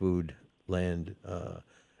the food land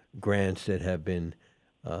grants that have been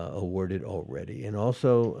awarded already. And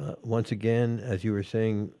also, once again, as you were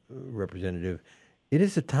saying, Representative, it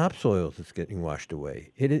is the topsoil that's getting washed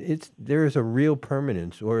away. There is a real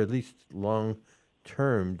permanence, or at least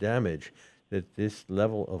long-term damage, that this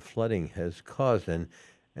level of flooding has caused. And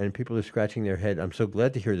people are scratching their head. I'm so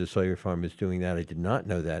glad to hear the Sawyer Farm is doing that. I did not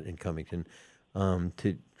know that in Cummington,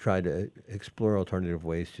 to try to explore alternative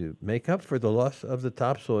ways to make up for the loss of the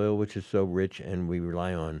topsoil, which is so rich and we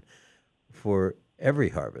rely on for every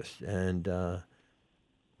harvest. And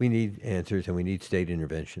we need answers, and we need state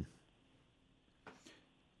intervention.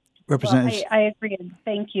 Representatives. Well, I agree, and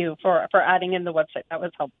thank you for adding in the website. That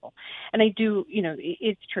was helpful. And I do,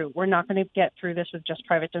 it's true. We're not going to get through this with just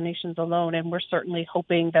private donations alone, and we're certainly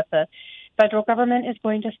hoping that the federal government is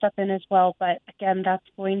going to step in as well. But again,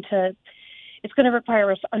 it's going to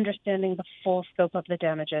require us understanding the full scope of the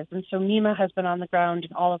damages. And so MEMA has been on the ground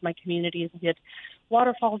in all of my communities. We had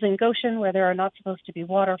waterfalls in Goshen where there are not supposed to be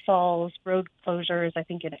waterfalls, road closures, I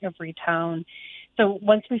think, in every town. So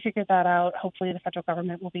once we figure that out, hopefully the federal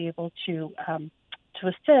government will be able to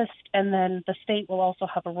assist, and then the state will also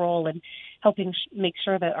have a role in helping make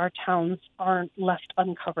sure that our towns aren't left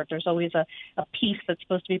uncovered. There's always a piece that's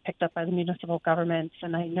supposed to be picked up by the municipal governments,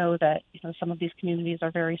 and I know that some of these communities are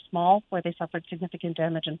very small where they suffered significant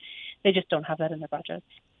damage, and they just don't have that in their budgets.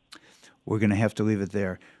 We're going to have to leave it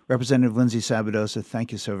there. Representative Lindsay Sabadosa,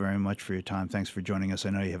 thank you so very much for your time. Thanks for joining us. I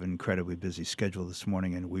know you have an incredibly busy schedule this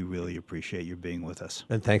morning, and we really appreciate your being with us.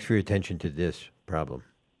 And thanks for your attention to this problem.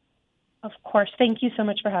 Of course. Thank you so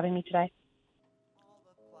much for having me today.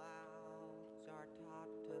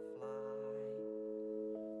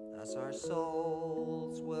 Thus our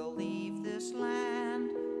souls will leave this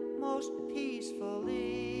land most peacefully,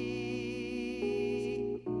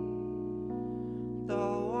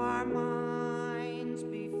 though our minds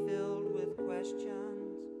be filled with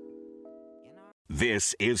questions.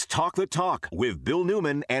 This is Talk the Talk with Bill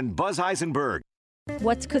Newman and Buzz Eisenberg.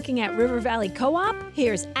 What's cooking at River Valley Co-op?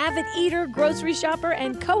 Here's avid eater, grocery shopper,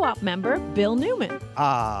 and co-op member Bill Newman.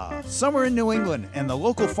 Summer in New England, and the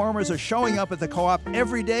local farmers are showing up at the co-op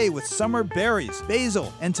every day with summer berries,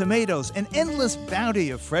 basil, and tomatoes, an endless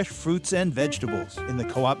bounty of fresh fruits and vegetables. In the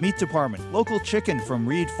co-op meat department, local chicken from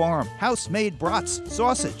Reed Farm, house-made brats,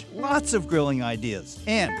 sausage, lots of grilling ideas.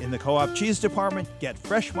 And in the co-op cheese department, get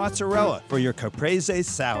fresh mozzarella for your caprese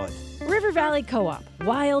salad. River Valley Co-op,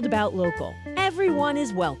 wild about local. Everyone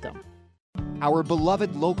is welcome. Our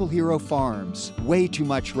beloved local hero farms. Way too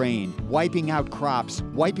much rain, wiping out crops,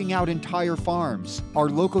 wiping out entire farms. Our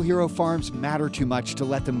local hero farms matter too much to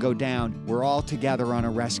let them go down. We're all together on a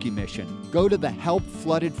rescue mission. Go to the Help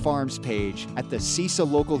Flooded Farms page at the CISA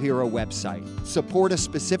Local Hero website. Support a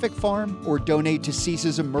specific farm or donate to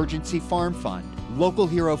CISA's Emergency Farm Fund. Local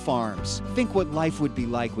Hero Farms. Think what life would be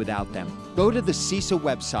like without them. Go to the CISA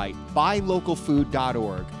website,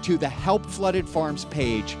 buylocalfood.org, to the Help Flooded Farms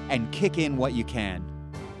page, and kick in what you can.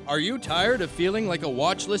 Are you tired of feeling like a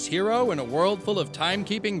watchless hero in a world full of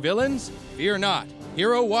timekeeping villains? Fear not.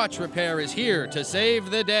 Hero Watch Repair is here to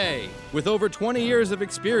save the day. With over 20 years of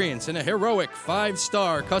experience and a heroic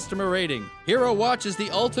 5-star customer rating, Hero Watch is the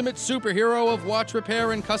ultimate superhero of watch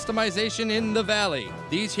repair and customization in the Valley.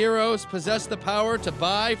 These heroes possess the power to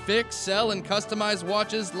buy, fix, sell, and customize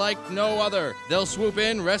watches like no other. They'll swoop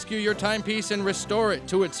in, rescue your timepiece, and restore it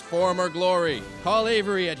to its former glory. Call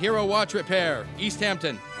Avery at Hero Watch Repair, East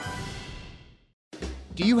Hampton.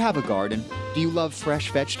 Do you have a garden? Do you love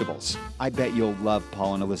fresh vegetables? I bet you'll love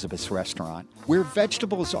Paul and Elizabeth's restaurant, where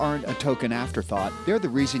vegetables aren't a token afterthought. They're the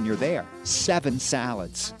reason you're there. 7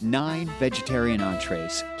 salads, 9 vegetarian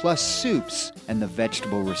entrees, plus soups and the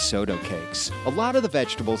vegetable risotto cakes. A lot of the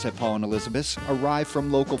vegetables at Paul and Elizabeth's arrive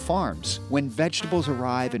from local farms. When vegetables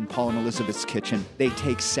arrive in Paul and Elizabeth's kitchen, they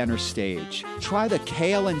take center stage. Try the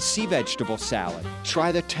kale and sea vegetable salad.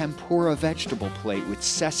 Try the tempura vegetable plate with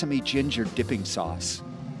sesame ginger dipping sauce.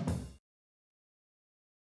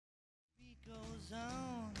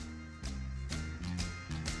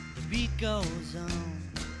 Beat goes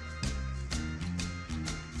on.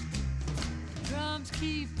 Drums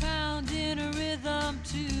keep pounding a rhythm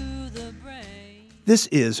to the brain. This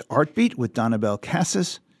is Artbeat with Donnabelle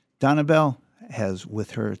Cassis. Donnabelle has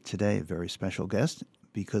with her today a very special guest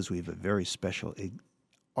because we have a very special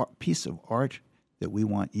piece of art that we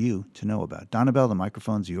want you to know about. Donnabelle, the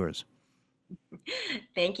microphone's yours.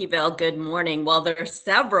 Thank you, Bill. Good morning. Well, there are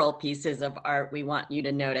several pieces of art we want you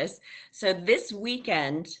to notice. So this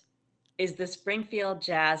weekend is the Springfield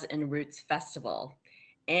Jazz and Roots Festival.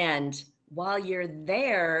 And while you're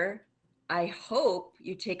there, I hope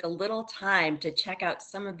you take a little time to check out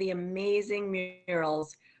some of the amazing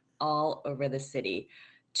murals all over the city.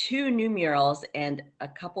 2 new murals and a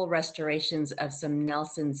couple restorations of some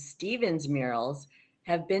Nelson Stevens murals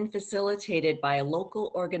have been facilitated by a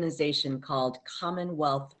local organization called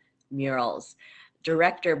Commonwealth Murals.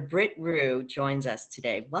 Director Britt Rue joins us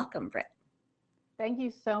today. Welcome, Britt. Thank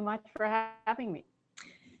you so much for having me.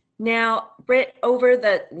 Now, Britt, over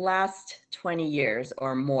the last 20 years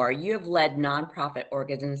or more, you have led nonprofit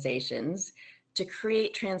organizations to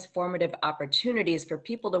create transformative opportunities for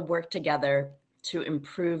people to work together to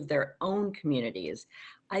improve their own communities.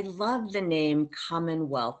 I love the name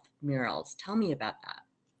Commonwealth Murals. Tell me about that.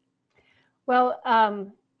 Well,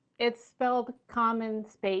 It's spelled common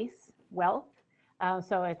space wealth.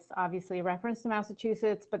 So it's obviously a reference to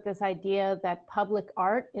Massachusetts, but this idea that public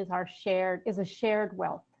art is a shared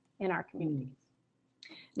wealth in our communities.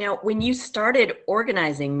 Now, when you started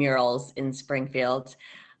organizing murals in Springfield,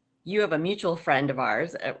 you have a mutual friend of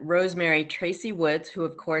ours, Rosemary Tracy Woods, who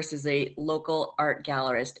of course is a local art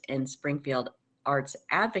gallerist and Springfield arts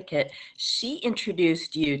advocate. She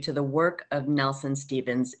introduced you to the work of Nelson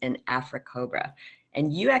Stevens in Afrocobra.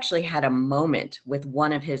 And you actually had a moment with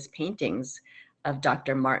one of his paintings of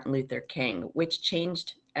Dr. Martin Luther King, which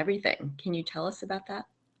changed everything. Can you tell us about that?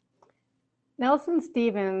 Nelson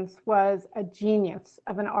Stevens was a genius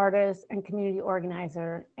of an artist and community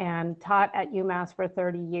organizer and taught at UMass for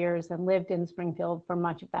 30 years and lived in Springfield for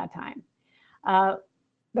much of that time.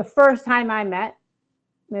 The first time I met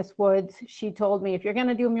Miss Woods, she told me, if you're going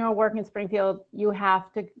to do mural work in Springfield, you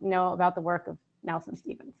have to know about the work of Nelson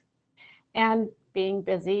Stevens. And being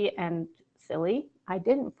busy and silly, I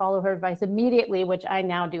didn't follow her advice immediately, which I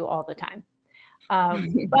now do all the time.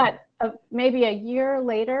 But maybe a year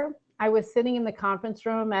later, I was sitting in the conference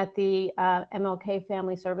room at the MLK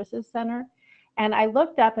Family Services Center, and I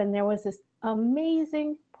looked up and there was this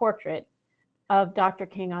amazing portrait of Dr.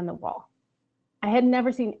 King on the wall. I had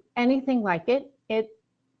never seen anything like it. It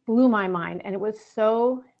blew my mind, and it was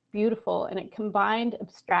so beautiful, and it combined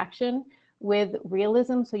abstraction with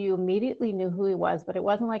realism, so you immediately knew who he was, but it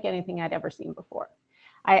wasn't like anything I'd ever seen before.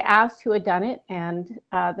 I asked who had done it, and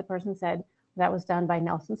the person said that was done by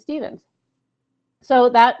Nelson Stevens. So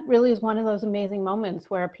that really is one of those amazing moments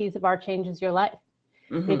where a piece of art changes your life.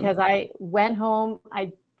 Because I went home,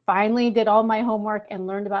 I finally did all my homework and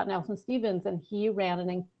learned about Nelson Stevens, and he ran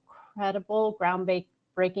an incredible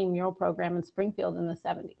groundbreaking mural program in Springfield in the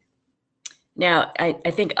 70s. Now, I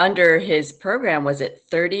think under his program, was it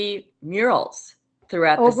 30 murals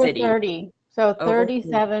throughout the city? Over 30. So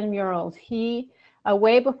 37 murals. He,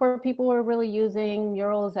 way before people were really using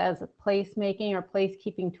murals as placemaking or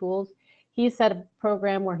placekeeping tools, he set a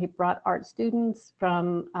program where he brought art students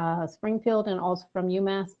from Springfield and also from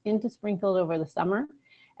UMass into Springfield over the summer,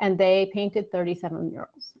 and they painted 37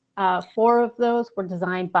 murals. 4 of those were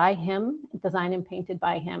designed by him, designed and painted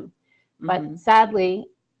by him. But sadly,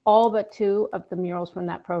 all but 2 of the murals from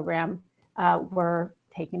that program were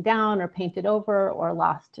taken down or painted over or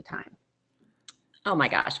lost to time. Oh my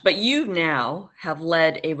gosh. But you now have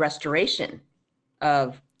led a restoration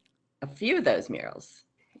of a few of those murals.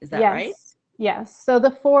 Is that right? Yes. So the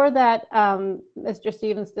 4 that Mr.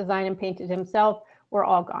 Stevens designed and painted himself were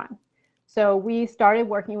all gone. So we started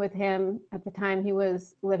working with him at the time he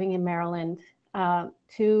was living in Maryland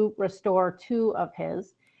to restore 2 of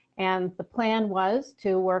his. And the plan was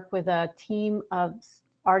to work with a team of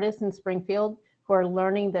artists in Springfield who are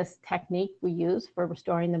learning this technique we use for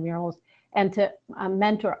restoring the murals and to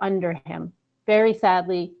mentor under him. Very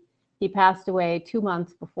sadly, he passed away 2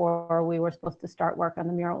 months before we were supposed to start work on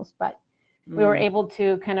the murals, but we were able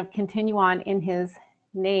to kind of continue on in his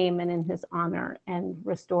name and in his honor and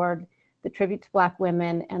restored the Tribute to Black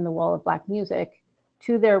Women and the Wall of Black Music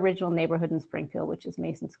to their original neighborhood in Springfield, which is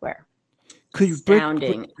Mason Square.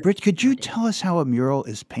 Britt, could you tell us how a mural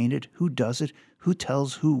is painted? Who does it? Who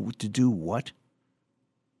tells who to do what?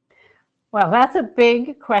 Well, that's a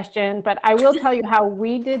big question, but I will tell you how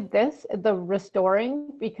we did this, the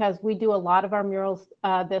restoring, because we do a lot of our murals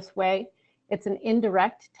this way. It's an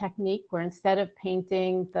indirect technique where instead of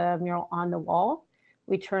painting the mural on the wall,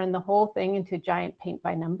 we turn the whole thing into giant paint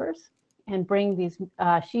by numbers and bring these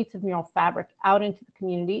sheets of mural fabric out into the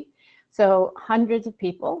community. So hundreds of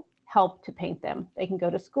people help to paint them. They can go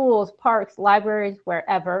to schools, parks, libraries,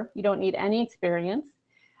 wherever. You don't need any experience.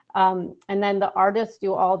 And then the artists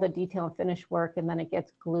do all the detail and finish work, and then it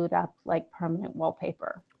gets glued up like permanent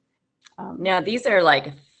wallpaper. Now, these are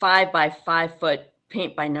like 5 by 5 foot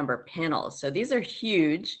paint by number panels. So these are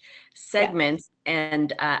huge segments.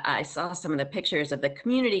 And I saw some of the pictures of the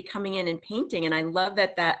community coming in and painting. And I love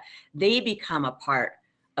that they become a part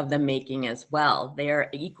of the making as well. They are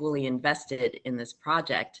equally invested in this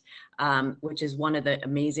project, which is one of the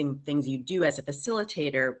amazing things you do as a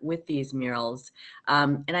facilitator with these murals.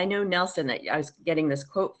 And I know Nelson, that I was getting this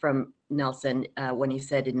quote from Nelson when he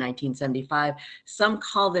said in 1975, some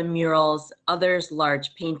call them murals, others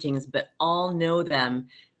large paintings, but all know them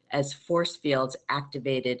as force fields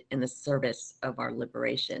activated in the service of our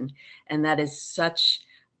liberation. And that is such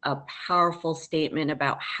a powerful statement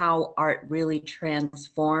about how art really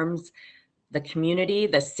transforms the community,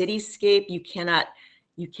 the cityscape. You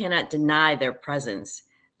cannot deny their presence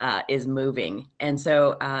is moving. And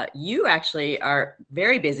so you actually are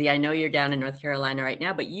very busy. I know you're down in North Carolina right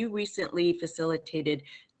now, but you recently facilitated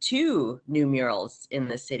 2 new murals in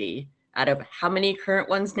the city out of how many current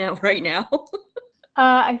ones now, right now?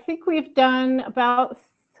 I think we've done about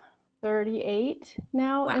 38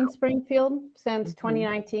 now in Springfield since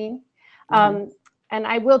 2019. And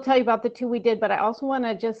I will tell you about the 2 we did, but I also want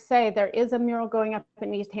to just say there is a mural going up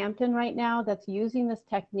in East Hampton right now that's using this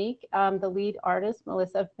technique. The lead artist,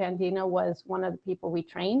 Melissa Pandina, was one of the people we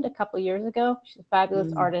trained a couple years ago. She's a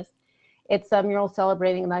fabulous artist. It's a mural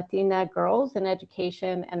celebrating Latina girls in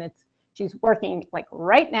education, and she's working like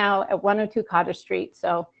right now at 102 Cottage Street.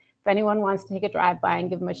 So if anyone wants to take a drive by and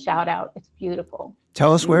give them a shout out, it's beautiful.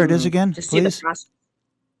 Tell us where it is again, please.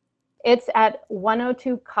 It's at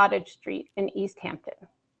 102 Cottage Street in East Hampton.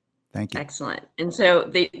 Thank you. Excellent. And so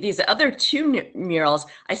these other 2 murals,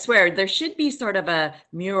 I swear there should be sort of a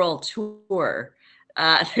mural tour.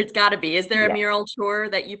 There's got to be. Is there a mural tour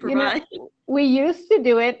that you provide? We used to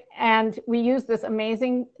do it, and we used this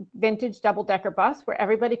amazing vintage double-decker bus where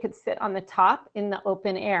everybody could sit on the top in the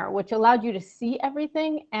open air, which allowed you to see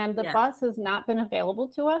everything. And the bus has not been available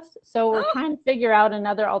to us. So we're trying to figure out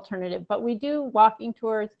another alternative. But we do walking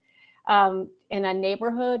tours in a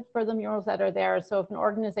neighborhood for the murals that are there. So if an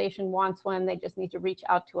organization wants one, they just need to reach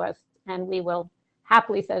out to us, and we will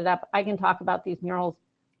happily set it up. I can talk about these murals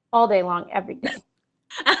all day long, every day.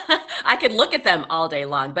 I could look at them all day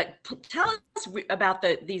long, but tell us about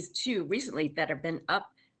these 2 recently that have been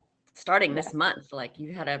up starting this month. Like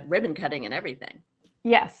you had a ribbon cutting and everything.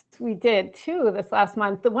 Yes, we did 2 this last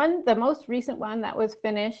month. The most recent one that was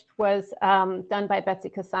finished was done by Betsy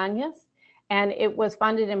Casañas, and it was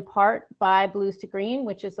funded in part by Blues to Green,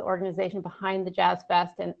 which is the organization behind the Jazz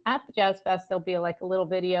Fest. And at the Jazz Fest, there'll be like a little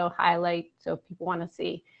video highlight so people want to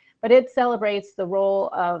see. But it celebrates the role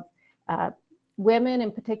of women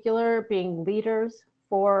in particular being leaders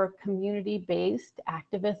for community-based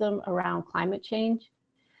activism around climate change.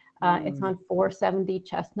 It's on 470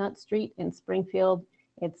 Chestnut Street in Springfield.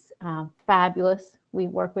 It's fabulous. We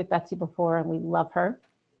worked with Betsy before and we love her.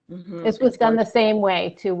 This was done the same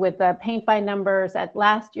way too, with the paint by numbers at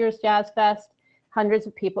last year's Jazz Fest. Hundreds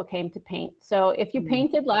of people came to paint. So if you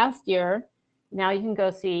painted last year, now you can go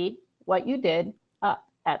see what you did up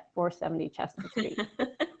at 470 Chestnut Street.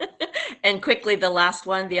 And quickly, the last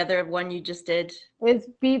one, the other one you just did? Is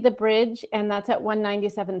Be the Bridge, and that's at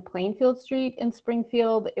 197 Plainfield Street in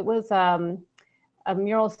Springfield. It was a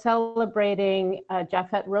mural celebrating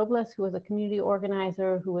Jafet Robles, who was a community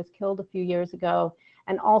organizer who was killed a few years ago,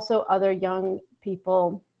 and also other young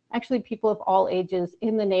people, actually people of all ages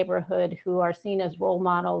in the neighborhood who are seen as role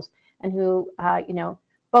models and who,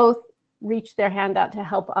 both reach their hand out to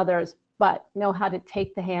help others, but know how to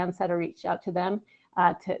take the hands that are reached out to them.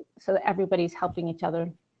 So that everybody's helping each other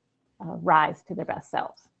rise to their best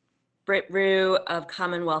selves. Britt Rue of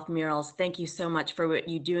Commonwealth Murals, thank you so much for what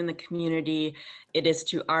you do in the community. It is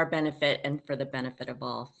to our benefit and for the benefit of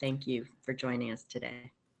all. Thank you for joining us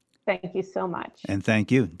today. Thank you so much. And thank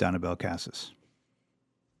you, Donna Belcassis.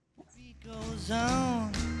 The beat goes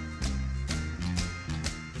on.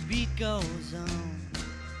 The beat goes on.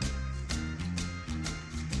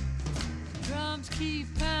 Drums keep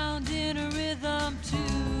pounding a rhythm to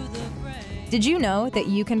the brain. Did you know that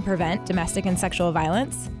you can prevent domestic and sexual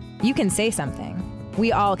violence? You can say something.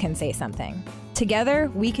 We all can say something.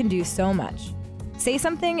 Together, we can do so much. Say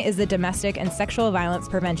Something is the domestic and sexual violence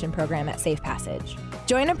prevention program at Safe Passage.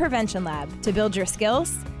 Join a prevention lab to build your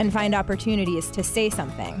skills and find opportunities to say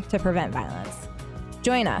something to prevent violence.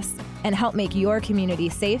 Join us and help make your community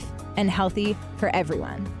safe and healthy for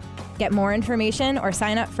everyone. Get more information or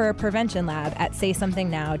sign up for a prevention lab at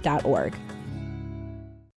saysomethingnow.org.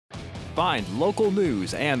 Find local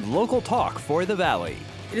news and local talk for the Valley.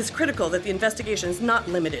 It is critical that the investigation is not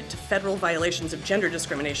limited to federal violations of gender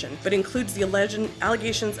discrimination, but includes the alleged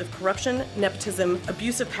allegations of corruption, nepotism,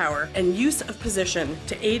 abuse of power, and use of position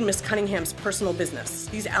to aid Ms. Cunningham's personal business.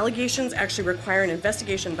 These allegations actually require an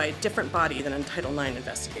investigation by a different body than a Title IX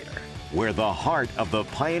investigator. Where the heart of the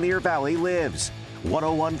Pioneer Valley lives.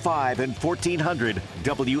 1015 and 1400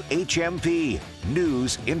 WHMP.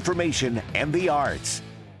 News, information, and the arts.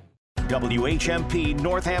 WHMP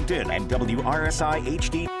Northampton and WRSI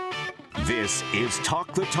HD. This is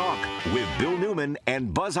Talk the Talk with Bill Newman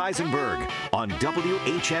and Buzz Eisenberg on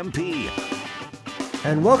WHMP.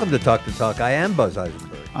 And welcome to Talk the Talk. I am Buzz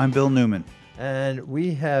Eisenberg. I'm Bill Newman. And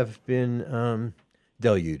we have been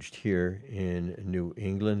deluged here in New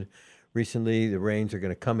England. Recently, the rains are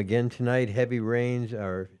going to come again tonight. Heavy rains.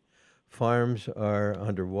 Our farms are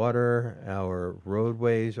underwater. Our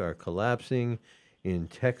roadways are collapsing. In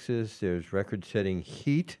Texas, there's record-setting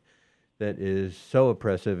heat that is so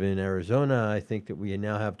oppressive. In Arizona, I think that we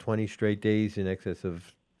now have 20 straight days in excess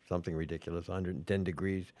of something ridiculous, 110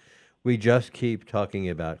 degrees. We just keep talking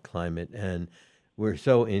about climate, and we're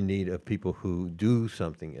so in need of people who do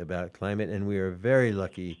something about climate, and we are very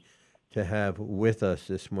lucky to have with us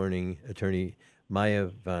this morning attorney Maya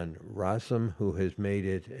van Rossum, who has made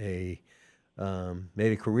it a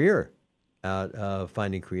career out of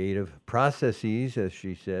finding creative processes, as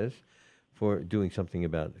she says, for doing something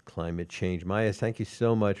about climate change. Maya, thank you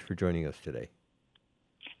so much for joining us today.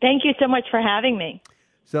 Thank you so much for having me.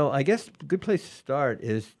 So I guess a good place to start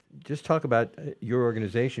is just talk about your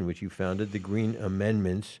organization, which you founded, the Green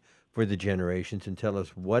Amendments for the Generations, and tell us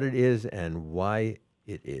what it is and why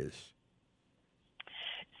it is.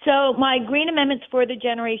 So my Green Amendments for the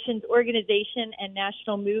Generations organization and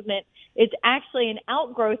national movement is actually an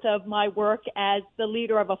outgrowth of my work as the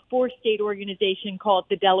leader of a 4-state organization called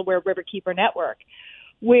the Delaware Riverkeeper Network,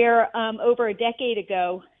 where over a decade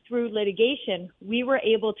ago, through litigation, we were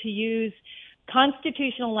able to use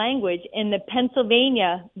constitutional language in the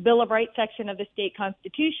Pennsylvania Bill of Rights section of the state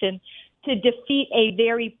constitution to defeat a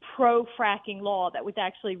very pro-fracking law that was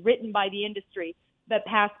actually written by the industry but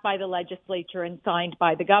passed by the legislature and signed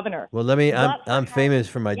by the governor. Well, I'm famous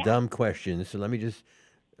for my dumb questions, so let me just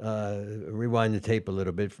rewind the tape a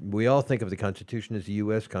little bit. We all think of the Constitution as the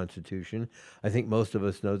U.S. Constitution. I think most of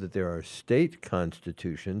us know that there are state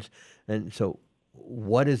constitutions. And so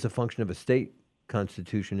what is the function of a state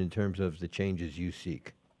constitution in terms of the changes you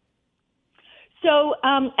seek? So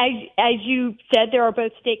as you said, there are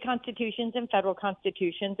both state constitutions and federal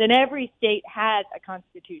constitutions, and every state has a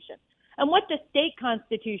constitution. And what the state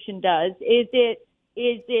constitution does is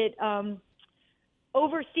it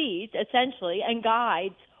oversees, essentially, and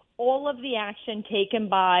guides all of the action taken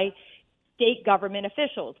by state government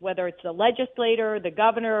officials, whether it's the legislator, the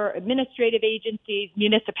governor, administrative agencies,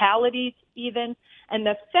 municipalities even. And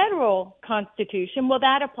the federal constitution, well,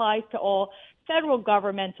 that applies to all federal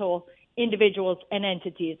governmental individuals and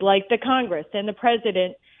entities like the Congress and the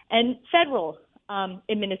president and federal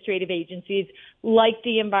administrative agencies like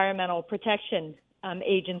the Environmental Protection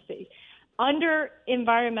Agency. Under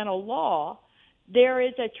environmental law, there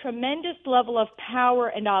is a tremendous level of power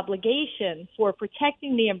and obligation for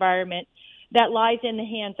protecting the environment that lies in the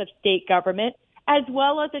hands of state government, as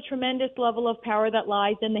well as a tremendous level of power that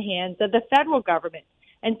lies in the hands of the federal government.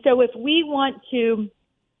 And so if we want to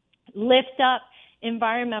lift up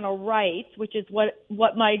environmental rights, which is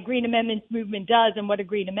what my Green Amendments movement does and what a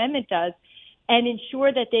Green Amendment does, and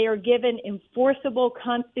ensure that they are given enforceable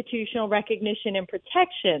constitutional recognition and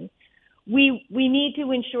protection, we need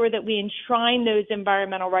to ensure that we enshrine those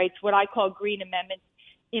environmental rights, what I call Green Amendments,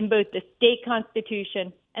 in both the state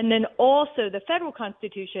constitution and then also the federal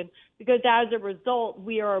constitution, because as a result,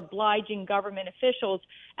 we are obliging government officials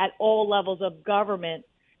at all levels of government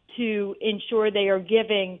to ensure they are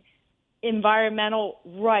giving environmental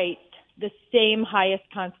rights the same highest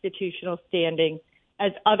constitutional standing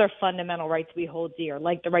as other fundamental rights we hold dear,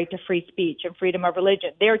 like the right to free speech and freedom of religion.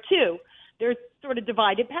 There, too, there's sort of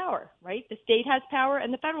divided power, right? The state has power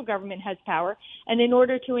and the federal government has power. And in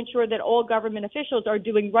order to ensure that all government officials are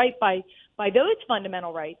doing right by those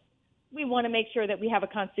fundamental rights, we want to make sure that we have a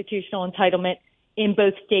constitutional entitlement in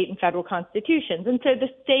both state and federal constitutions. And so the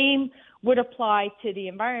same would apply to the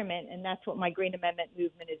environment, and that's what my Green Amendment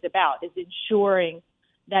movement is about, is ensuring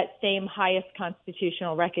that same highest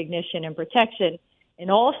constitutional recognition and protection in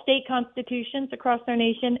all state constitutions across our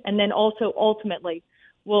nation, and then also ultimately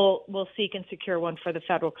we'll seek and secure one for the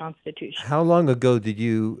federal constitution. How long ago did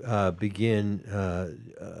you begin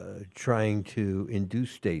trying to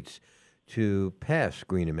induce states to pass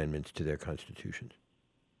Green Amendments to their constitutions?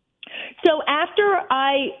 So after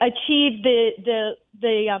I achieved the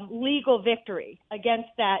legal victory against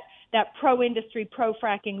that pro-industry,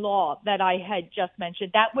 pro-fracking law that I had just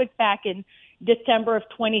mentioned, that was back in December of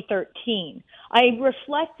 2013. I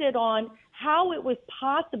reflected on how it was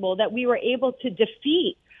possible that we were able to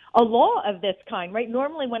defeat a law of this kind, right?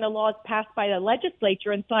 Normally when a law is passed by the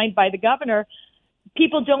legislature and signed by the governor,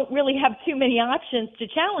 people don't really have too many options to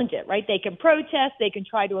challenge it, right? They can protest, they can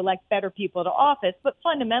try to elect better people to office, but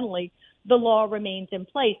fundamentally the law remains in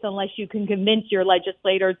place unless you can convince your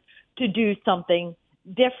legislators to do something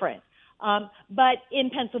different. But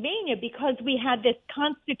in Pennsylvania, because we had this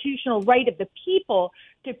constitutional right of the people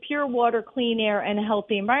to pure water, clean air, and a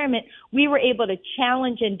healthy environment, we were able to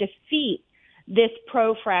challenge and defeat this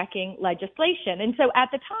pro-fracking legislation. And so at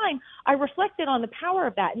the time, I reflected on the power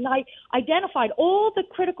of that, and I identified all the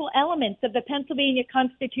critical elements of the Pennsylvania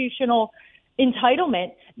constitutional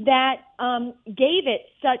entitlement that gave it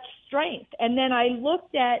such strength. And then I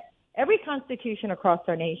looked at every constitution across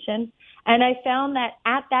our nation, and I found that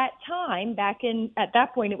at that time, at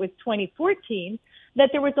that point it was 2014, that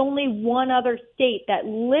there was only one other state that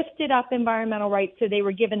lifted up environmental rights so they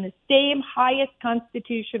were given the same highest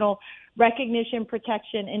constitutional recognition,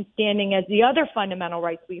 protection, and standing as the other fundamental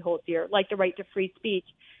rights we hold dear, like the right to free speech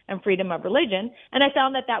and freedom of religion. And I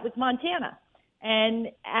found that that was Montana. And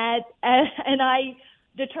I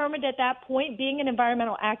determined at that point, being an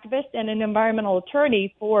environmental activist and an environmental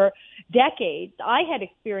attorney for decades, I had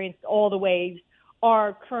experienced all the ways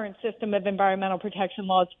our current system of environmental protection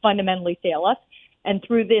laws fundamentally fail us. And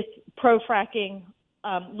through this pro-fracking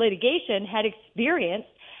litigation, had experienced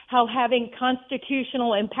how having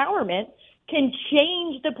constitutional empowerment can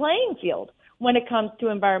change the playing field when it comes to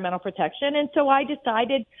environmental protection. And so I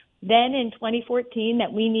decided then in 2014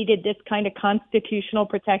 that we needed this kind of constitutional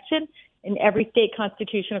protection in every state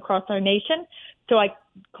constitution across our nation. So I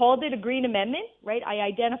called it a Green Amendment, right? I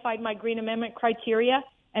identified my Green Amendment criteria,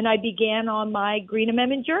 and I began on my Green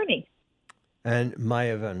Amendment journey. And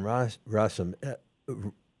Maya Van Rossum,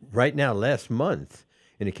 right now, last month,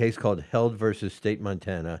 in a case called Held versus State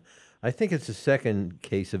Montana, I think it's the second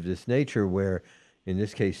case of this nature where, in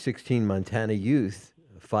this case, 16 Montana youth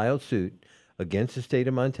filed suit against the state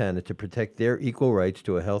of Montana to protect their equal rights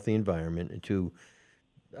to a healthy environment and to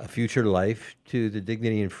a future life, to the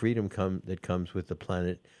dignity and freedom that comes with the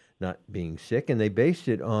planet not being sick. And they based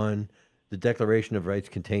it on the Declaration of Rights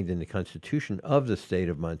contained in the Constitution of the state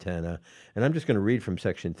of Montana. And I'm just going to read from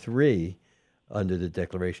Section 3 under the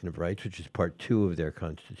Declaration of Rights, which is Part 2 of their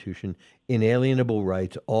Constitution. Inalienable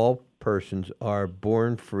rights. All persons are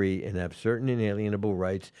born free and have certain inalienable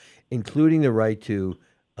rights, including the right to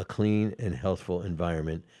a clean and healthful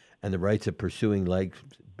environment and the rights of pursuing life's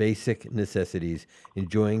basic necessities,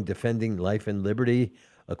 enjoying, defending life and liberty,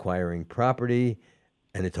 acquiring property,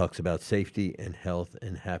 and it talks about safety and health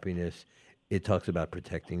and happiness. It talks about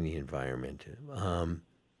protecting the environment.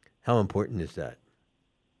 How important is that?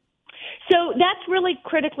 So that's really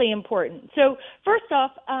critically important. So first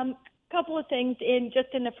off, couple of things in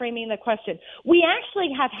the framing of the question. We actually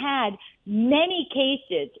have had many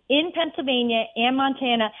cases in Pennsylvania and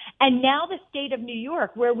Montana, and now the state of New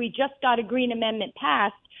York, where we just got a Green Amendment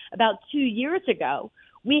passed about 2 years ago.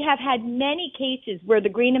 We have had many cases where the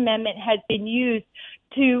Green Amendment has been used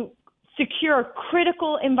to secure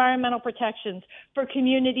critical environmental protections for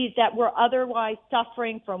communities that were otherwise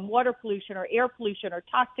suffering from water pollution or air pollution or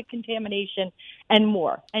toxic contamination and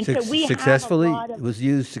more. And so we successfully, have a lot of, it was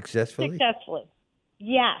used successfully? Successfully,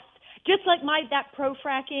 yes. Just like that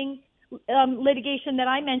pro-fracking litigation that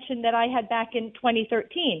I mentioned that I had back in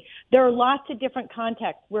 2013. There are lots of different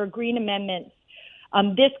contexts where Green Amendments,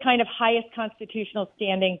 this kind of highest constitutional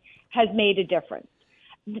standing, has made a difference.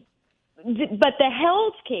 But the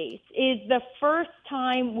Held case is the first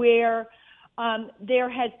time where there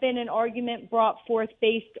has been an argument brought forth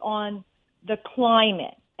based on the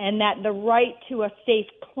climate, and that the right to a safe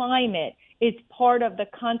climate is part of the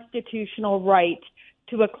constitutional right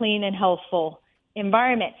to a clean and healthful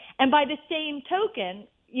environment. And by the same token,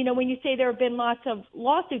 when you say there have been lots of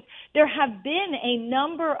lawsuits, there have been a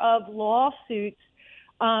number of lawsuits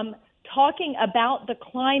talking about the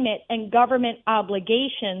climate and government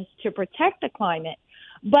obligations to protect the climate,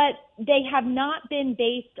 but they have not been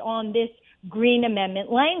based on this Green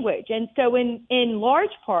Amendment language. And so in large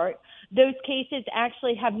part, those cases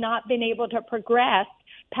actually have not been able to progress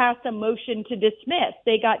past a motion to dismiss.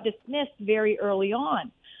 They got dismissed very early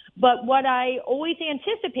on. But what I always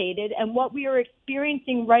anticipated and what we are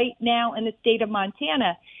experiencing right now in the state of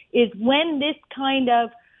Montana is when this kind of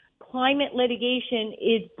climate litigation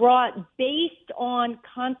is brought based on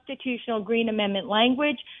constitutional Green Amendment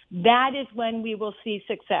language, that is when we will see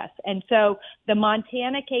success. And so the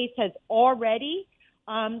Montana case has already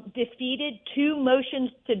defeated 2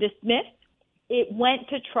 motions to dismiss. It went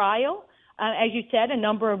to trial, as you said, a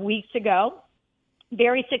number of weeks ago.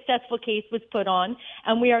 Very successful case was put on,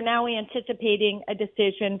 and we are now anticipating a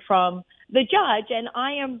decision from the judge. And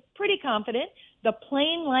I am pretty confident the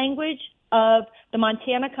plain language of the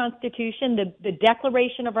Montana Constitution, the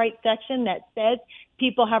Declaration of Rights section that says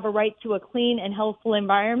people have a right to a clean and healthful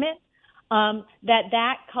environment,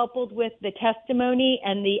 that coupled with the testimony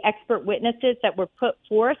and the expert witnesses that were put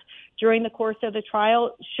forth during the course of the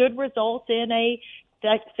trial should result in a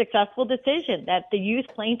successful decision, that the youth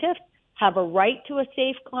plaintiffs have a right to a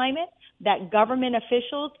safe climate, that government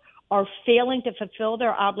officials are failing to fulfill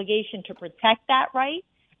their obligation to protect that right,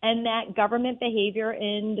 and that government behavior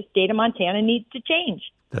in the state of Montana needs to change.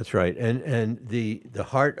 That's right. And the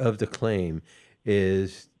heart of the claim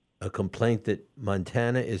is a complaint that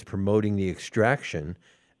Montana is promoting the extraction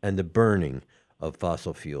and the burning of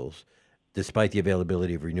fossil fuels, despite the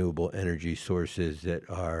availability of renewable energy sources that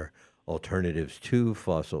are alternatives to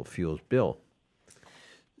fossil fuels. Bill?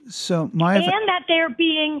 So and that they're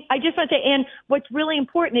being, I just want to say, and what's really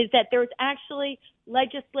important is that there's actually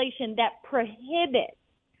legislation that prohibits,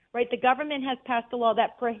 right? The government has passed a law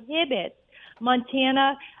that prohibits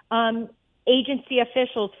Montana agency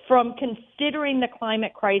officials from considering the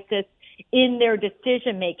climate crisis in their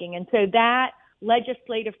decision making. And so that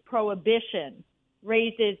legislative prohibition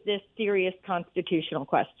raises this serious constitutional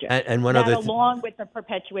question. And one that other along with the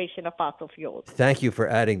perpetuation of fossil fuels. Thank you for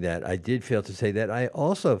adding that. I did fail to say that. I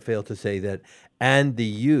also failed to say that, and the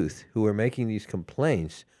youth who are making these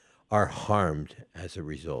complaints are harmed as a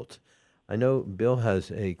result. I know Bill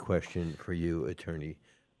has a question for you, Attorney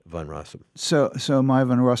Von Rossum. So Maya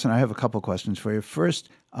Von Rossum, I have a couple questions for you. First,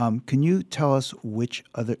 can you tell us which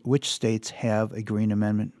states have a Green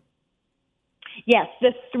Amendment? Yes,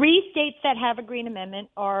 the 3 states that have a Green Amendment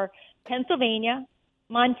are Pennsylvania,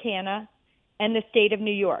 Montana, and the state of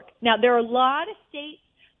New York. Now, there are a lot of states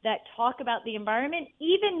that talk about the environment,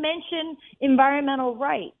 even mention environmental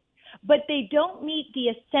rights, but they don't meet the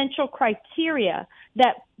essential criteria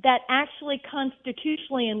that actually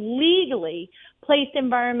constitutionally and legally place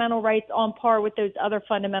environmental rights on par with those other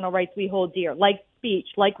fundamental rights we hold dear, like speech,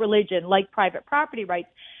 like religion, like private property rights.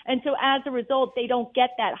 And so as a result, they don't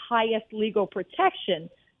get that highest legal protection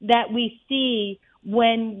that we see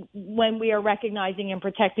when we are recognizing and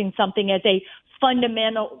protecting something as a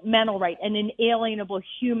fundamental right, an inalienable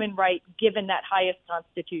human right, given that highest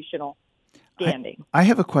constitutional standing. I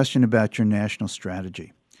have a question about your national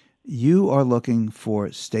strategy. You are looking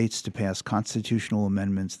for states to pass constitutional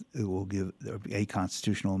amendments that will give a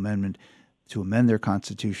constitutional amendment to amend their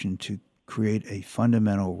constitution to create a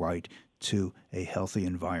fundamental right to a healthy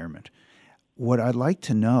environment. What I'd like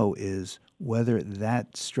to know is whether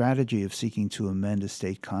that strategy of seeking to amend a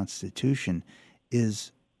state constitution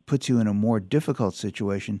puts you in a more difficult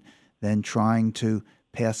situation than trying to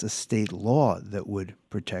pass a state law that would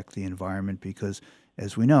protect the environment, because,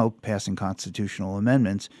 as we know, passing constitutional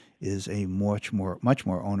amendments is a much more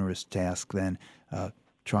onerous task than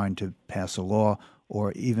trying to pass a law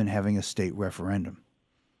or even having a state referendum.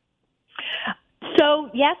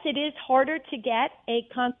 So, yes, it is harder to get a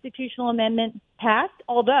constitutional amendment passed,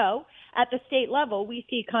 although at the state level, we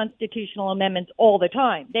see constitutional amendments all the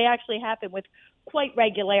time. They actually happen with quite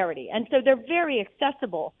regularity. And so they're very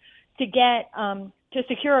accessible to get to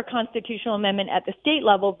secure a constitutional amendment at the state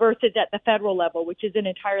level versus at the federal level, which is an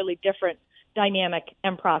entirely different dynamic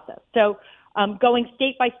and process. So going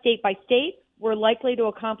state by state by state, we're likely to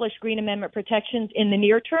accomplish Green Amendment protections in the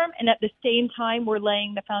near term, and at the same time, we're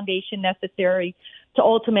laying the foundation necessary to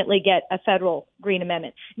ultimately get a federal Green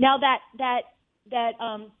Amendment. Now,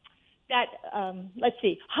 let's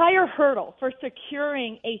see, higher hurdle for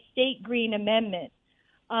securing a state Green Amendment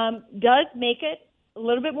does make it a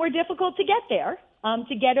little bit more difficult to get there,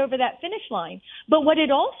 to get over that finish line. But what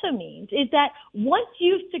it also means is that once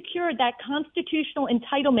you've secured that constitutional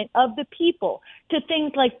entitlement of the people to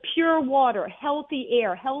things like pure water, healthy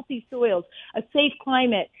air, healthy soils, a safe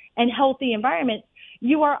climate, and healthy environments,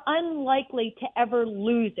 you are unlikely to ever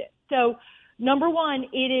lose it. So, number one,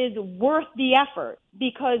 it is worth the effort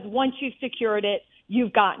because once you've secured it,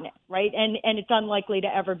 you've gotten it, right? And it's unlikely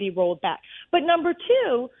to ever be rolled back. But number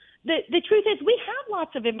two, the truth is we have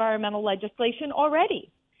lots of environmental legislation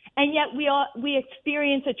already, and yet we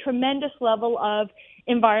experience a tremendous level of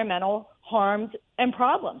environmental harms and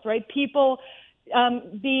problems, right? People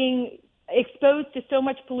being exposed to so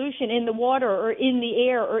much pollution in the water or in the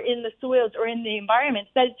air or in the soils or in the environment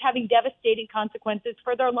that it's having devastating consequences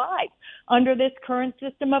for their lives. Under this current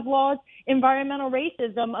system of laws, environmental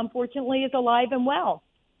racism, unfortunately, is alive and well,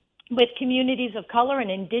 with communities of color and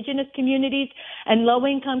indigenous communities and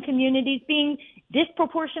low-income communities being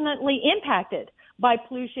disproportionately impacted by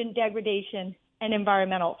pollution, degradation, and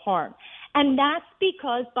environmental harm. And that's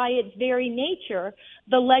because, by its very nature,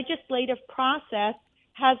 the legislative process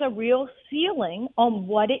has a real ceiling on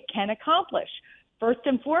what it can accomplish. First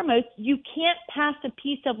and foremost, you can't pass a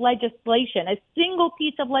piece of legislation, a single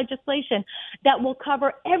piece of legislation that will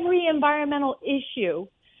cover every environmental issue,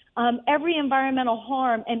 every environmental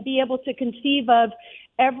harm, and be able to conceive of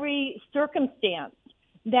every circumstance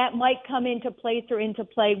that might come into place or into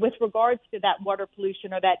play with regards to that water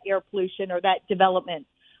pollution or that air pollution or that development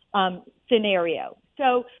scenario.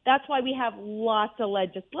 So that's why we have lots of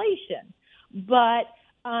legislation. But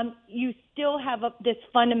you still have this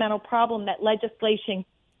fundamental problem that legislation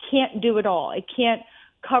can't do it all. It can't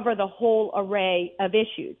cover the whole array of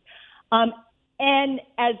issues. And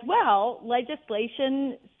as well,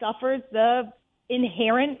 legislation suffers the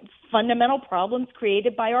inherent fundamental problems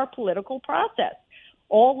created by our political process.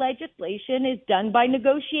 All legislation is done by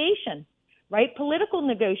negotiation, right? Political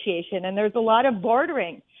negotiation, and there's a lot of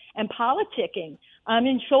bartering and politicking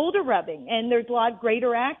and shoulder rubbing. And there's a lot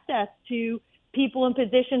greater access to people in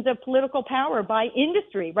positions of political power by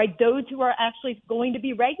industry, right? Those who are actually going to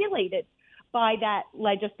be regulated by that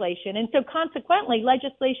legislation. And so consequently,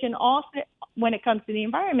 legislation often, when it comes to the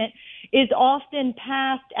environment, is often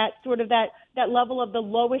passed at sort of that level of the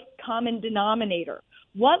lowest common denominator.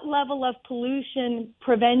 What level of pollution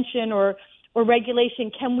prevention or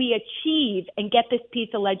regulation can we achieve and get this piece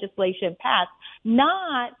of legislation passed?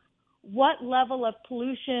 Not what level of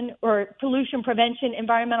pollution or pollution prevention,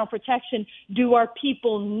 environmental protection do our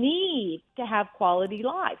people need to have quality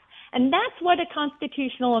lives? And that's what a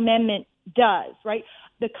constitutional amendment does, right?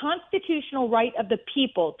 The constitutional right of the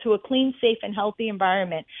people to a clean, safe, and healthy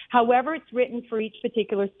environment, however it's written for each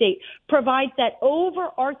particular state, provides that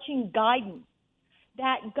overarching guidance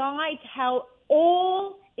that guides how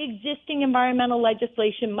all existing environmental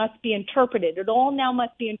legislation must be interpreted. It all now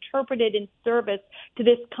must be interpreted in service to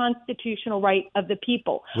this constitutional right of the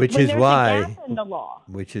people. Which When is there's why, a gap in the law.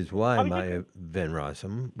 Maya Van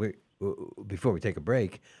Rossum, before we take a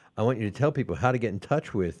break, I want you to tell people how to get in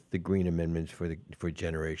touch with the Green Amendments for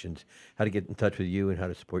Generations, how to get in touch with you, and how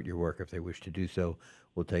to support your work if they wish to do so.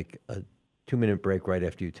 We'll take a 2-minute break right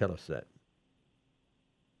after you tell us that.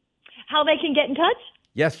 How they can get in touch?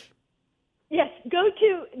 Yes. Yes, go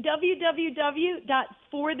to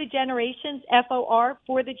www.forthegenerations,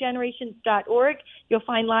 forthegenerations.org. You'll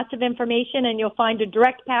find lots of information, and you'll find a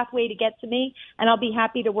direct pathway to get to me, and I'll be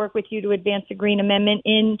happy to work with you to advance the Green Amendment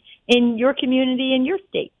in your community, in your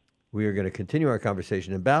state. We are going to continue our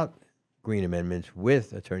conversation about Green Amendments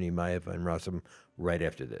with Attorney Maya Van Rossum right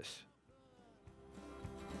after this.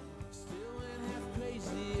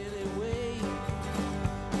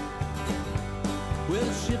 Well,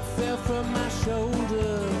 the ship fell from my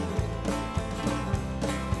shoulder,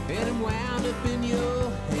 and it wound up in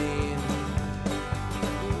your hand.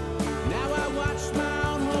 Now I watch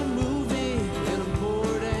my own home movie, and I'm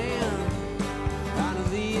bored and out of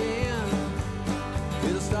the end.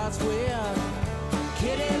 It starts with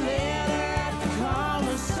kitty litter at the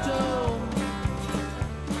corner store.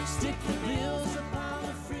 Stick the bills upon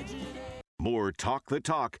the Frigidaire. More Talk the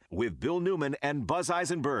Talk with Bill Newman and Buzz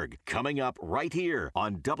Eisenberg coming up right here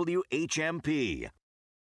on WHMP.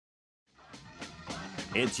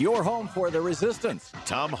 It's your home for the resistance.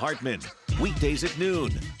 Tom Hartman, weekdays at noon.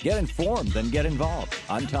 Get informed, then get involved.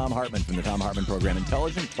 I'm Tom Hartman from the Tom Hartman Program.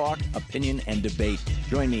 Intelligent talk, opinion, and debate.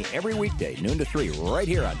 Join me every weekday, noon to 3, right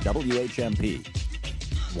here on WHMP.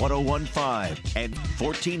 1015 and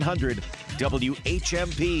 1400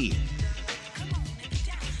 WHMP.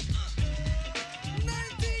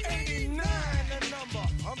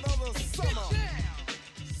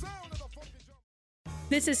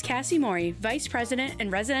 This is Cassie Morey, Vice President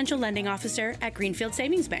and Residential Lending Officer at Greenfield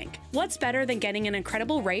Savings Bank. What's better than getting an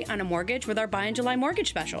incredible rate on a mortgage with our Buy in July mortgage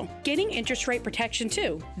special? Getting interest rate protection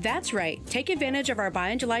too. That's right. Take advantage of our Buy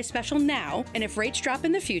in July special now, and if rates drop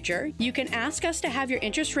in the future, you can ask us to have your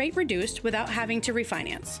interest rate reduced without having to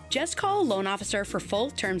refinance. Just call a loan officer for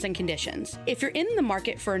full terms and conditions. If you're in the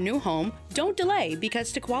market for a new home, don't delay,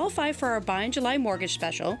 because to qualify for our Buy in July mortgage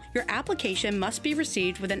special, your application must be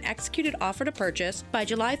received with an executed offer to purchase by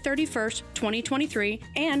July 31st, 2023,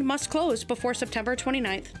 and must close before September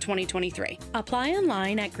 29th, 2023. Apply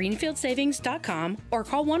online at greenfieldsavings.com or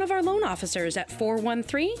call one of our loan officers at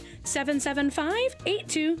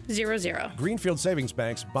 413-775-8200. Greenfield Savings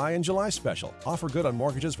Bank's Buy in July special. Offer good on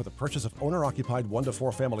mortgages for the purchase of owner-occupied 1 to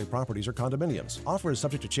 4 family properties or condominiums. Offer is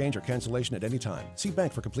subject to change or cancellation at any time. See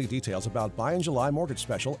bank for complete details about Buy in July mortgage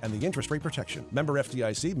special and the interest rate protection. Member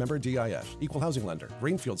FDIC, member DIF. Equal housing lender.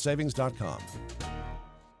 greenfieldsavings.com.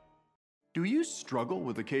 Do you struggle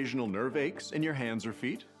with occasional nerve aches in your hands or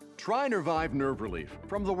feet? Try Nervive Nerve Relief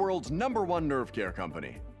from the world's #1 nerve care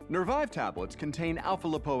company. Nervive tablets contain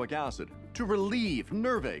alpha-lipoic acid to relieve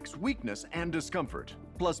nerve aches, weakness, and discomfort,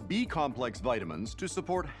 plus B-complex vitamins to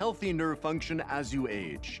support healthy nerve function as you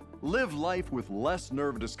age. Live life with less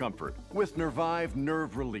nerve discomfort with Nervive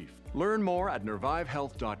Nerve Relief. Learn more at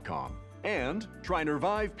nervivehealth.com. And try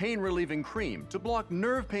Nervive Pain Relieving Cream to block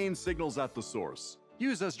nerve pain signals at the source.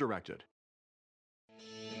 Use as directed.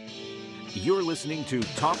 You're listening to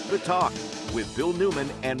Talk the Talk with Bill Newman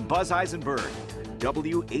and Buzz Eisenberg,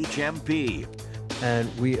 WHMP. And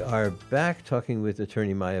we are back talking with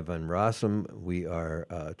Attorney Maya Van Rossum. We are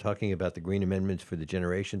talking about the Green Amendments for the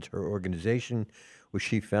Generations, her organization, which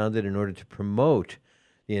she founded in order to promote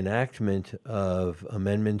the enactment of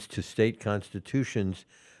amendments to state constitutions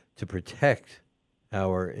to protect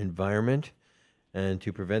our environment and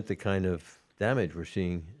to prevent the kind of damage we're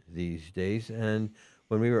seeing these days. And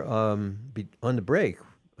when we were on the break,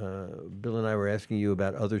 Bill and I were asking you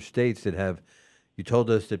about other states that have. You told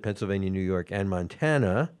us that Pennsylvania, New York, and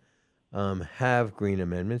Montana have green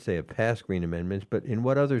amendments. They have passed green amendments. But in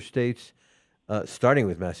what other states, starting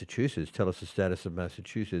with Massachusetts, tell us the status of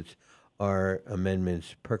Massachusetts, are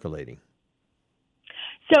amendments percolating?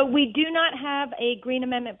 So we do not have a Green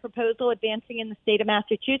Amendment proposal advancing in the state of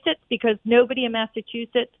Massachusetts because nobody in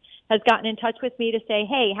Massachusetts has gotten in touch with me to say,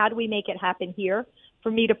 hey, how do we make it happen here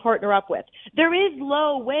for me to partner up with? There is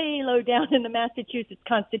way low down in the Massachusetts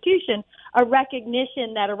Constitution, a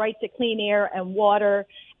recognition that a right to clean air and water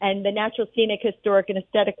and the natural, scenic, historic, and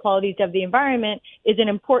aesthetic qualities of the environment is an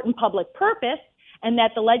important public purpose, and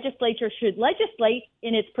that the legislature should legislate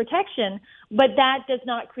in its protection, but that does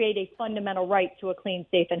not create a fundamental right to a clean,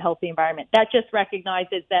 safe, and healthy environment. That just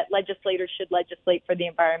recognizes that legislators should legislate for the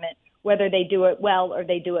environment, whether they do it well or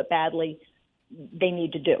they do it badly, they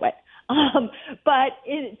need to do it.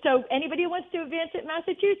 So anybody who wants to advance it in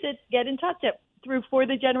Massachusetts, get in touch through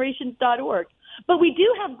forthegenerations.org. But we do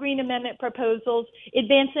have Green Amendment proposals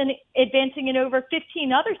advancing in over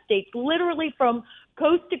 15 other states, literally from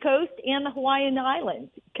coast to coast and the Hawaiian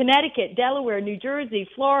Islands, Connecticut, Delaware, New Jersey,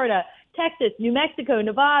 Florida, Texas, New Mexico,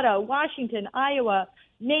 Nevada, Washington, Iowa,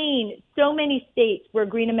 Maine, so many states where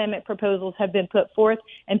Green Amendment proposals have been put forth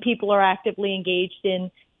and people are actively engaged in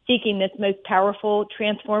seeking this most powerful,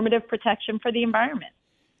 transformative protection for the environment.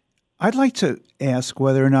 I'd like to ask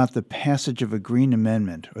whether or not the passage of a Green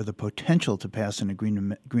Amendment or the potential to pass a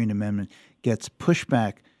Green Amendment gets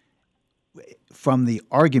pushback from the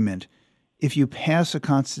argument, if you pass a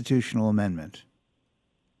constitutional amendment,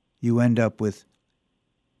 you end up with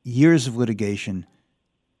years of litigation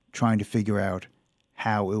trying to figure out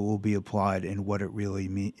how it will be applied and what it really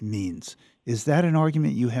means. Is that an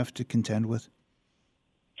argument you have to contend with?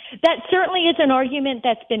 That certainly is an argument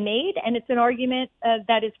that's been made, and it's an argument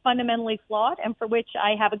that is fundamentally flawed and for which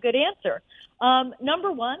I have a good answer.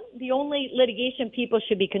 Number one, the only litigation people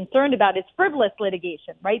should be concerned about is frivolous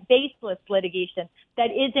litigation, right? Baseless litigation that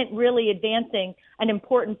isn't really advancing an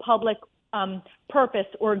important public purpose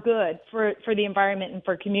or good for the environment and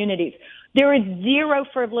for communities. There is zero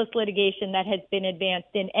frivolous litigation that has been advanced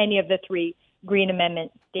in any of the three Green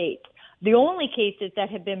Amendment states. The only cases that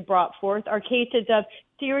have been brought forth are cases of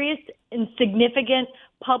serious and significant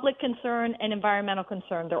public concern and environmental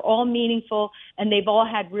concern. They're all meaningful, and they've all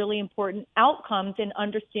had really important outcomes in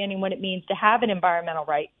understanding what it means to have an environmental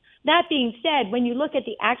right. That being said, when you look at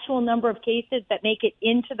the actual number of cases that make it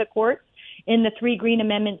into the courts in the three Green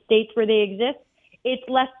Amendment states where they exist, it's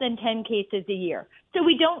less than 10 cases a year. So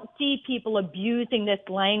we don't see people abusing this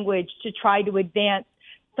language to try to advance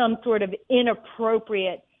some sort of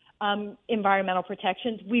inappropriate environmental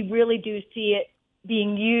protections. We really do see it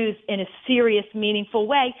being used in a serious, meaningful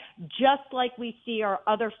way, just like we see our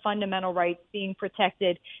other fundamental rights being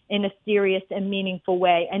protected in a serious and meaningful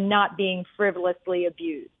way and not being frivolously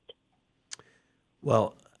abused.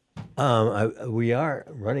 Well, we are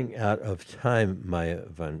running out of time, Maya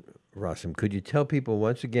van Rossum. Could you tell people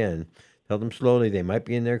once again, tell them slowly, they might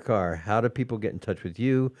be in their car, how do people get in touch with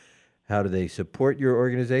you? How do they support your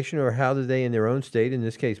organization, or how do they in their own state, in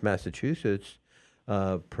this case Massachusetts,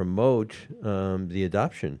 promote the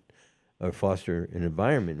adoption or foster an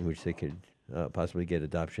environment in which they could possibly get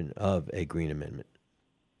adoption of a Green Amendment?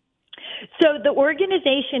 So the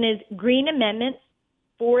organization is Green Amendments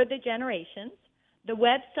for the Generations. The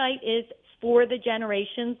website is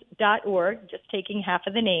forthegenerations.org, just taking half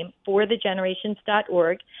of the name,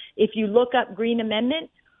 forthegenerations.org. If you look up Green Amendment,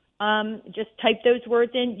 just type those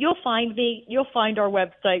words in. You'll find me. You'll find our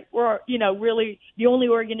website. We're, really the only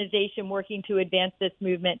organization working to advance this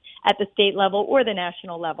movement at the state level or the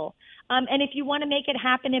national level. And if you want to make it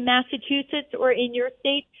happen in Massachusetts or in your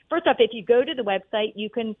state, first off, if you go to the website,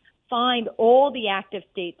 you can find all the active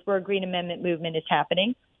states where a Green Amendment movement is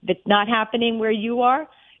happening. If it's not happening where you are,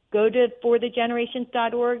 go to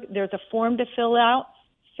forthegenerations.org. There's a form to fill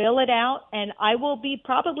it out, and I will be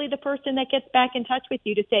probably the person that gets back in touch with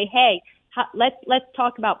you to say, hey, let's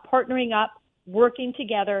talk about partnering up, working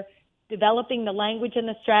together, developing the language and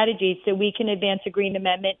the strategies so we can advance a Green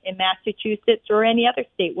Amendment in Massachusetts or any other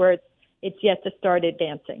state where it's yet to start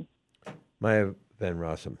advancing. Maya van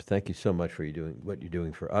Rossum, thank you so much for what you're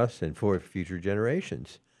doing for us and for future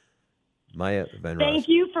generations. Maya van Rossum. Thank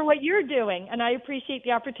you for what you're doing, and I appreciate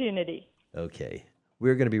the opportunity. Okay.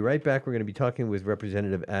 We're going to be right back. We're going to be talking with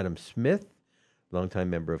Representative Adam Smith, longtime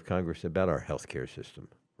member of Congress, about our health care system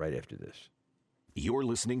right after this. You're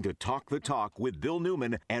listening to Talk the Talk with Bill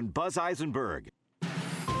Newman and Buzz Eisenberg.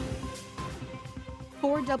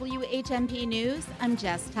 For WHMP News, I'm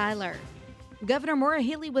Jess Tyler. Governor Maura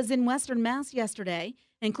Healey was in Western Mass yesterday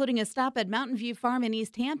including a stop at Mountain View Farm in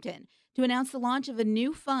East Hampton to announce the launch of a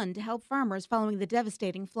new fund to help farmers following the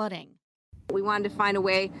devastating flooding. We wanted to find a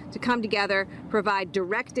way to come together, provide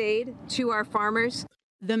direct aid to our farmers.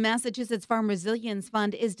 The Massachusetts Farm Resilience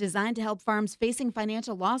Fund is designed to help farms facing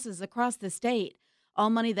financial losses across the state. All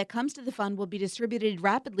money that comes to the fund will be distributed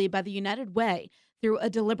rapidly by the United Way through a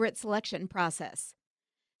deliberate selection process.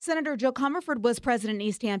 Senator Joe Comerford was present in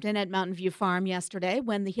East Hampton at Mountain View Farm yesterday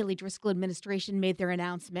when the Healey-Driscoll administration made their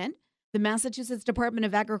announcement. The Massachusetts Department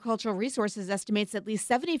of Agricultural Resources estimates at least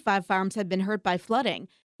 75 farms have been hurt by flooding,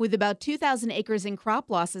 with about 2,000 acres in crop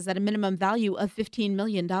losses at a minimum value of $15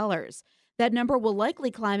 million. That number will likely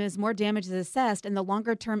climb as more damage is assessed and the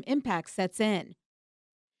longer-term impact sets in.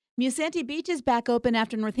 Musanti Beach is back open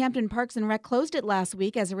after Northampton Parks and Rec closed it last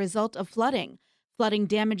week as a result of flooding. Flooding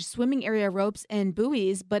damaged swimming area ropes and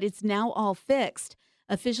buoys, but it's now all fixed.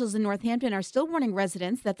 Officials in Northampton are still warning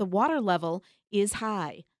residents that the water level is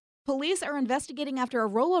high. Police are investigating after a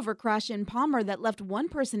rollover crash in Palmer that left one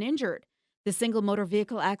person injured. The single motor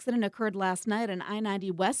vehicle accident occurred last night on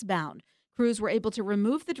I-90 westbound. Crews were able to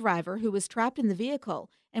remove the driver, who was trapped in the vehicle,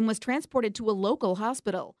 and was transported to a local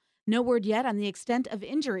hospital. No word yet on the extent of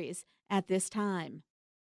injuries at this time.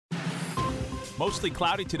 Mostly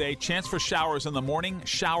cloudy today, chance for showers in the morning,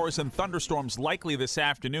 showers and thunderstorms likely this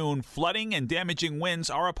afternoon. Flooding and damaging winds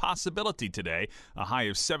are a possibility today, a high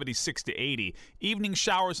of 76 to 80. Evening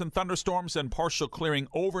showers and thunderstorms and partial clearing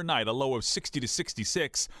overnight, a low of 60 to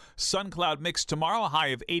 66. Sun cloud mix tomorrow, a high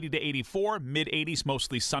of 80 to 84, mid-80s,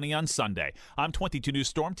 mostly sunny on Sunday. I'm 22 News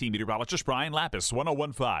Storm Team meteorologist Brian Lapis,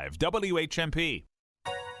 1015 WHMP.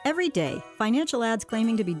 Every day, financial ads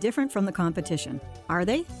claiming to be different from the competition. Are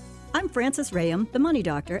they? I'm Frances Rayam, the Money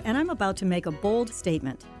Doctor, and I'm about to make a bold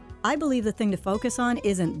statement. I believe the thing to focus on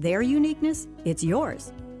isn't their uniqueness, it's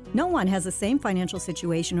yours. No one has the same financial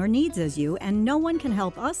situation or needs as you, and no one can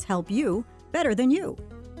help us help you better than you.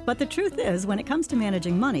 But the truth is, when it comes to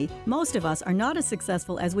managing money, most of us are not as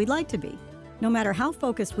successful as we'd like to be. No matter how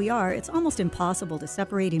focused we are, it's almost impossible to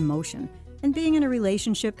separate emotion, and being in a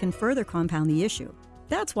relationship can further compound the issue.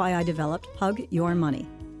 That's why I developed Hug Your Money.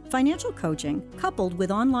 Financial coaching coupled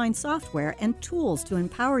with online software and tools to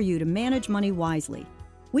empower you to manage money wisely.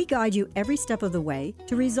 We guide you every step of the way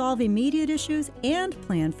to resolve immediate issues and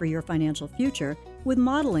plan for your financial future with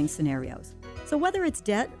modeling scenarios. So whether it's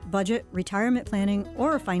debt, budget, retirement planning,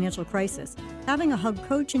 or a financial crisis, having a Hug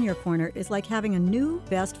coach in your corner is like having a new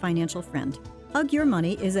best financial friend. Hug Your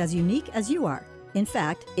Money is as unique as you are. In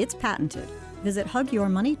fact, it's patented. Visit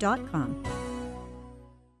hugyourmoney.com.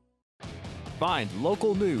 Find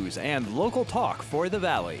local news and local talk for the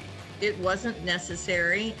Valley. It wasn't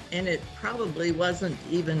necessary, and it probably wasn't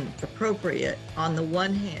even appropriate. On the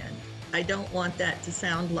one hand, I don't want that to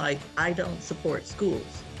sound like I don't support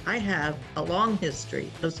schools. I have a long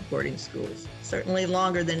history of supporting schools, certainly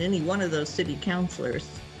longer than any one of those city councilors.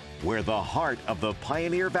 Where the heart of the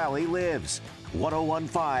Pioneer Valley lives.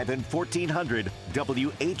 1015 and 1400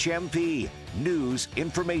 WHMP. News,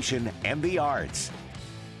 information, and the arts.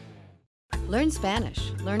 Learn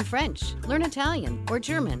Spanish, learn French, learn Italian or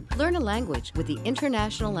German. Learn a language with the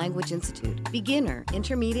International Language Institute. Beginner,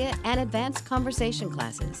 intermediate, and advanced conversation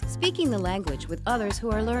classes. Speaking the language with others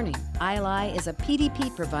who are learning. ILI is a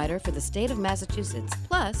PDP provider for the state of Massachusetts.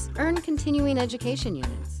 Plus, earn continuing education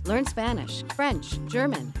units. Learn Spanish, French,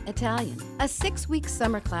 German, Italian. A 6-week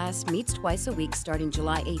summer class meets twice a week starting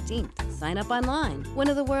July 18th. Sign up online. One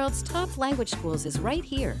of the world's top language schools is right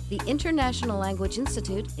here, the International Language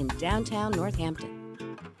Institute in downtown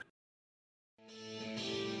Northampton.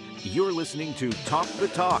 You're listening to Talk the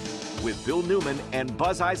Talk with Bill Newman and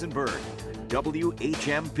Buzz Eisenberg,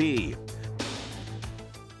 WHMP.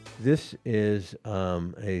 This is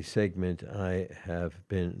a segment I have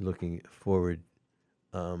been looking forward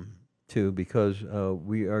to because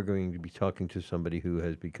we are going to be talking to somebody who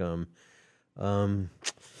has become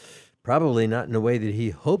probably not in a way that he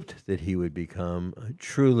hoped that he would become,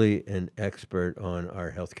 truly an expert on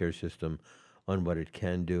our healthcare system, on what it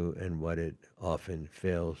can do and what it often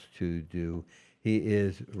fails to do. He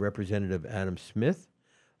is Representative Adam Smith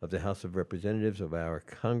of the House of Representatives of our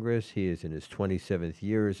Congress. He is in his 27th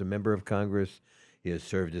year as a member of Congress. He has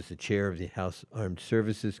served as the chair of the House Armed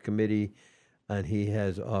Services Committee, and he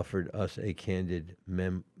has offered us a candid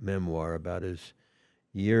memoir about his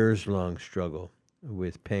years-long struggle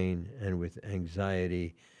with pain and with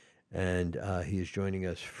anxiety. And he is joining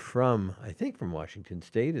us from, I think, from Washington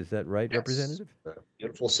State. Is that right, Yes. Representative? The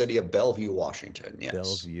beautiful city of Bellevue, Washington. Yes.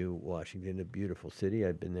 Bellevue, Washington, a beautiful city.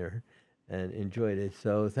 I've been there and enjoyed it.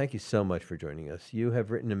 So thank you so much for joining us. You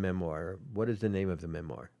have written a memoir. What is the name of the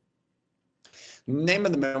memoir? Name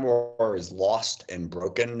of the memoir is Lost and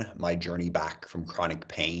Broken, My Journey Back from Chronic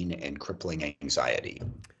Pain and Crippling Anxiety.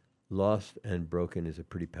 Lost and Broken is a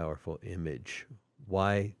pretty powerful image.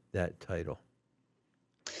 Why that title?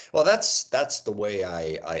 Well, that's the way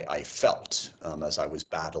I felt as I was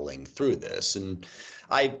battling through this. And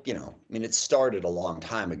it started a long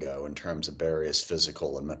time ago in terms of various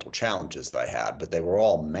physical and mental challenges that I had, but they were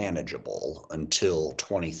all manageable until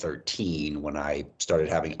 2013 when I started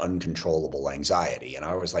having uncontrollable anxiety. And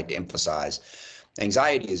I always like to emphasize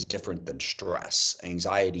anxiety is different than stress.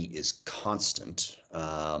 Anxiety is constant.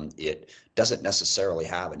 It doesn't necessarily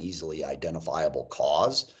have an easily identifiable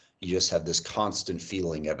cause. You just have this constant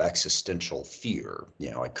feeling of existential fear.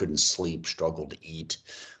 I couldn't sleep, struggled to eat,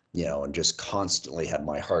 and just constantly had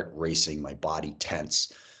my heart racing, my body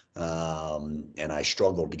tense. And I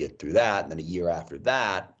struggled to get through that. And then a year after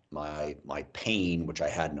that, my pain, which I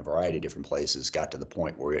had in a variety of different places, got to the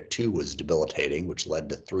point where it too was debilitating, which led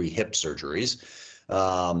to 3 hip surgeries,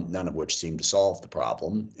 none of which seemed to solve the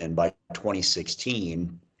problem. And by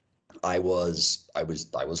 2016, I was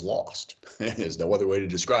lost. There's no other way to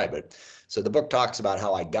describe it. So the book talks about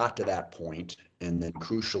how I got to that point, and then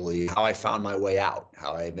crucially, how I found my way out,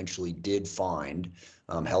 how I eventually did find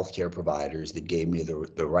healthcare providers that gave me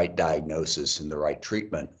the right diagnosis and the right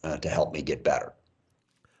treatment to help me get better.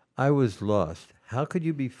 I was lost. How could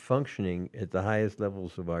you be functioning at the highest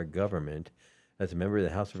levels of our government as a member of the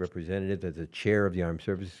House of Representatives, as a chair of the Armed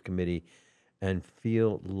Services Committee, and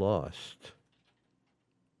feel lost?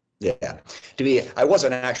 Yeah, I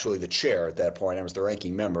wasn't actually the chair at that point. I was the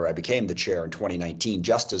ranking member. I became the chair in 2019,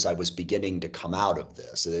 just as I was beginning to come out of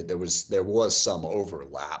this. There was some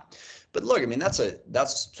overlap, but look,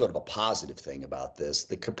 that's sort of a positive thing about this.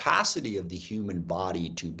 The capacity of the human body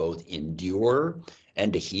to both endure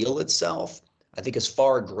and to heal itself, I think, is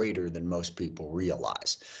far greater than most people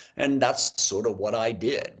realize, and that's sort of what I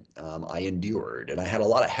did. I endured, and I had a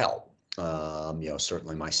lot of help.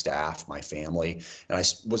 Certainly my staff, my family, and I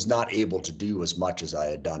was not able to do as much as I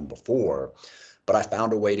had done before, but I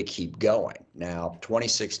found a way to keep going. Now,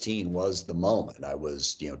 2016 was the moment. I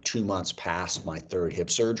was, 2 months past my 3rd hip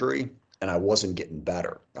surgery, and I wasn't getting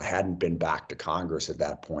better. I hadn't been back to Congress at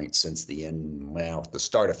that point since the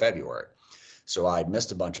start of February. So I'd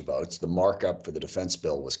missed a bunch of votes. The markup for the defense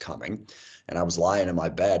bill was coming, and I was lying in my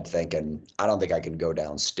bed thinking, I don't think I can go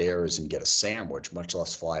downstairs and get a sandwich, much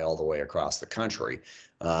less fly all the way across the country,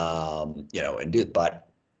 and do it. But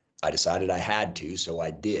I decided I had to, so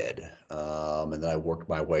I did, and then I worked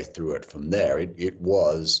my way through it from there. It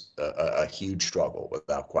was a huge struggle,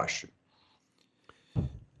 without question.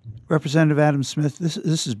 Representative Adam Smith, this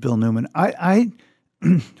is Bill Newman. I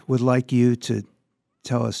would like you to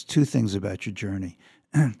tell us 2 things about your journey.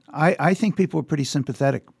 I think people are pretty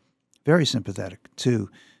sympathetic, very sympathetic to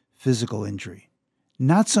physical injury,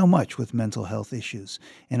 not so much with mental health issues.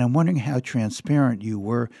 And I'm wondering how transparent you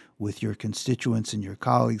were with your constituents and your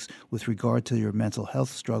colleagues with regard to your mental health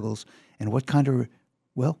struggles, and what kind of,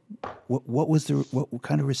 what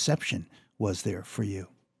kind of reception was there for you?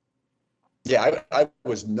 Yeah, I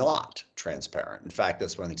was not transparent. In fact,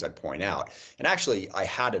 that's one of the things I point out. And actually, I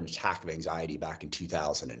had an attack of anxiety back in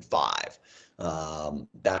 2005.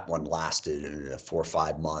 That one lasted 4 or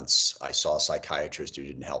 5 months. I saw a psychiatrist who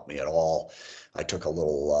didn't help me at all. I took a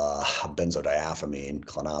little benzodiazepine,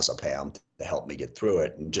 clonazepam, to help me get through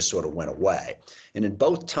it, and just sort of went away. And in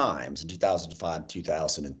both times, in 2005,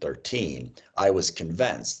 2013, I was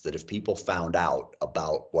convinced that if people found out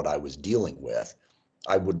about what I was dealing with,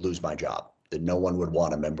 I would lose my job, that no one would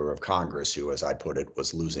want a member of Congress who, as I put it,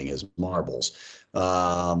 was losing his marbles.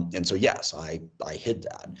 And so, yes, I hid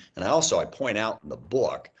that. And I point out in the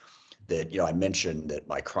book that, I mentioned that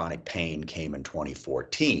my chronic pain came in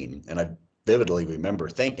 2014. And I vividly remember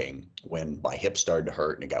thinking, when my hip started to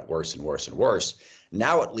hurt and it got worse and worse and worse,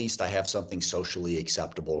 now at least I have something socially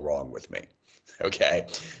acceptable wrong with me. Okay.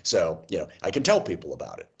 So, I can tell people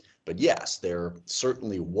about it. But yes, there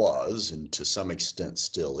certainly was, and to some extent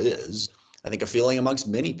still is, I think, a feeling amongst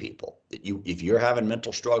many people that if you're having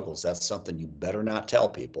mental struggles, that's something you better not tell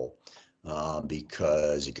people,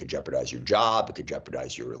 because it could jeopardize your job, it could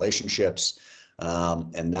jeopardize your relationships,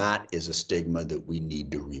 and that is a stigma that we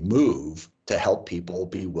need to remove to help people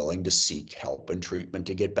be willing to seek help and treatment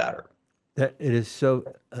to get better. That it is so.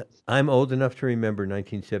 I'm old enough to remember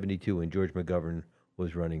 1972 when George McGovern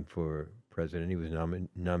was running for president. He was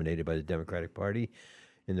nominated by the Democratic Party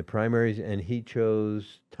in the primaries, and he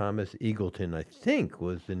chose Thomas Eagleton, I think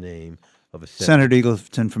was the name of a Senator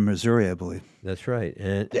Eagleton from Missouri, I believe. That's right.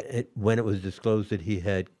 And when it was disclosed that he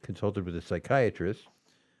had consulted with a psychiatrist.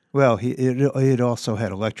 Well, he had also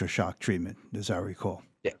had electroshock treatment, as I recall.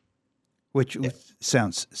 Yeah. Which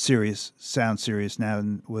sounds serious now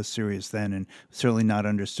and was serious then, and certainly not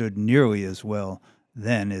understood nearly as well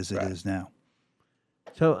then as it is now.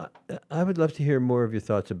 So I would love to hear more of your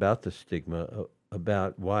thoughts about the stigma,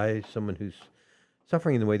 about why someone who's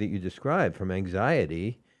suffering in the way that you described from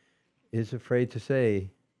anxiety is afraid to say,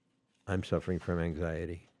 I'm suffering from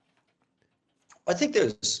anxiety. I think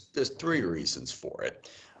there's three reasons for it.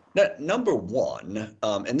 Number one,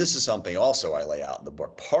 and this is something also I lay out in the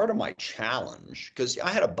book, part of my challenge, because I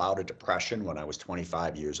had a bout of depression when I was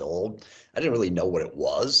 25 years old. I didn't really know what it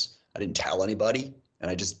was. I didn't tell anybody,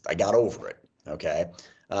 and I got over it, okay?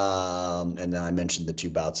 And then I mentioned the 2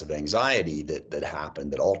 bouts of anxiety that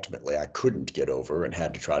happened that ultimately I couldn't get over and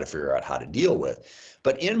had to try to figure out how to deal with.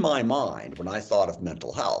 But in my mind, when I thought of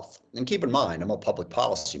mental health, and keep in mind, I'm a public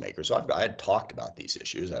policymaker, so I had talked about these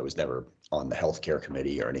issues. I was never on the healthcare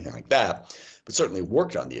committee or anything like that, but certainly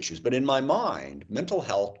worked on the issues. But in my mind, mental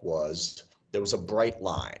health there was a bright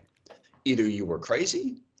line. Either you were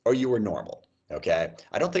crazy or you were normal, okay?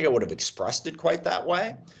 I don't think I would have expressed it quite that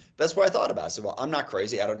way. That's what I thought about. I said, well, I'm not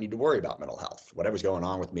crazy. I don't need to worry about mental health. Whatever's going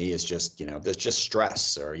on with me is just, there's just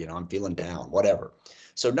stress or, I'm feeling down, whatever.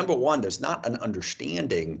 So number one, there's not an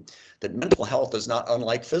understanding that mental health is not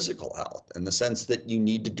unlike physical health in the sense that you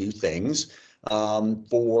need to do things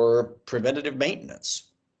for preventative maintenance.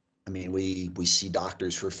 I mean, we see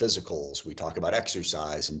doctors for physicals. We talk about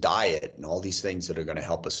exercise and diet and all these things that are going to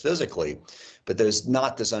help us physically. But there's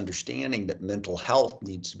not this understanding that mental health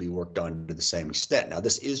needs to be worked on to the same extent. Now,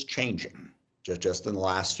 this is changing. Just in the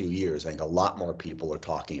last few years, I think a lot more people are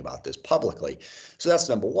talking about this publicly. So that's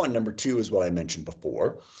number one. Number two is what I mentioned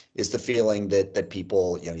before, is the feeling that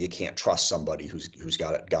people, you can't trust somebody who's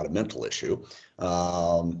got a mental issue,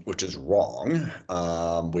 which is wrong.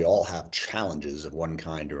 We all have challenges of one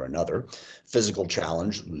kind or another. Physical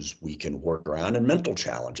challenges we can work around, and mental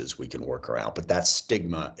challenges we can work around, but that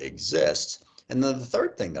stigma exists. And then the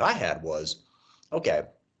third thing that I had was, okay,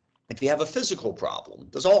 if you have a physical problem,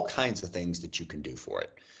 there's all kinds of things that you can do for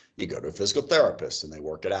it. You go to a physical therapist and they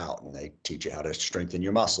work it out and they teach you how to strengthen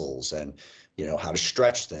your muscles and how to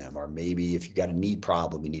stretch them. Or maybe if you got a knee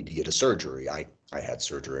problem, you need to get a surgery. I had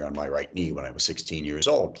surgery on my right knee when I was 16 years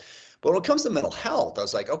old. But when it comes to mental health, I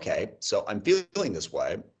was like, okay, so I'm feeling this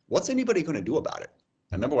way. What's anybody going to do about it?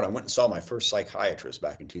 I remember when I went and saw my first psychiatrist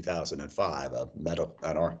back in 2005,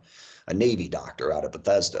 a Navy doctor out of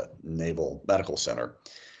Bethesda Naval Medical Center.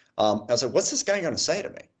 I was like, what's this guy going to say to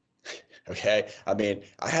me? Okay. I mean,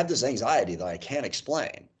 I have this anxiety that I can't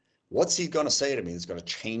explain. What's he going to say to me that's going to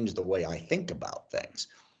change the way I think about things?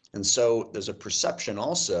 And so there's a perception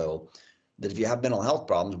also that if you have mental health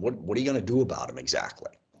problems, what are you going to do about them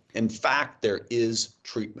exactly? In fact, there is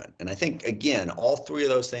treatment. And I think, again, all three of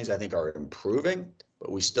those things I think are improving,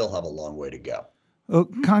 but we still have a long way to go. Well,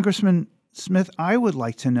 Congressman Smith, I would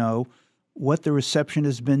like to know what the reception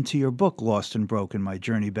has been to your book, Lost and Broken, My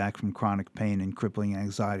Journey Back from Chronic Pain and Crippling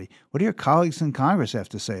Anxiety. What do your colleagues in Congress have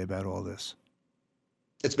to say about all this?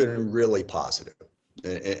 It's been really positive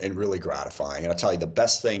and really gratifying. And I'll tell you, the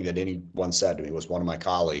best thing that anyone said to me was one of my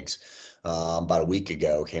colleagues about a week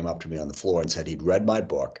ago came up to me on the floor and said he'd read my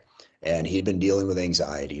book and he'd been dealing with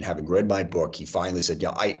anxiety. And having read my book, he finally said,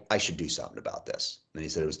 I should do something about this. And he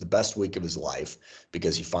said it was the best week of his life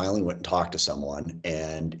because he finally went and talked to someone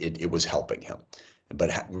and it was helping him.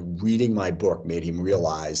 But reading my book made him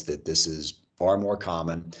realize that this is far more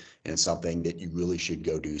common and something that you really should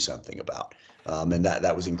go do something about. And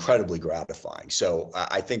that was incredibly gratifying. So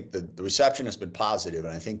I think the reception has been positive,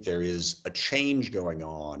 and I think there is a change going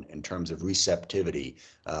on in terms of receptivity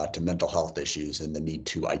to mental health issues and the need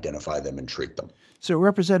to identify them and treat them. So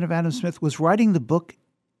Representative Adam Smith, was writing the book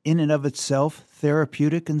in and of itself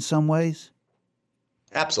therapeutic in some ways?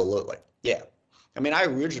 Absolutely, yeah. I mean, I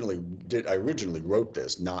originally wrote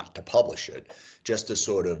this not to publish it, just to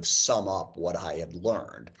sort of sum up what I had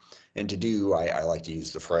learned. And to do, I like to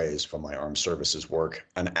use the phrase from my armed services work,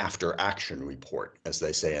 an after-action report, as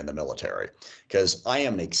they say in the military, because I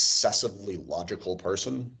am an excessively logical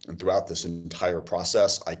person. And throughout this entire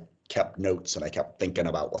process, I kept notes and I kept thinking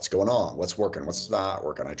about what's going on, what's working, what's not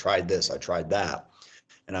working. I tried this, I tried that.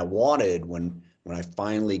 And I wanted, when I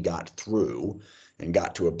finally got through and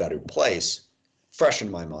got to a better place, fresh in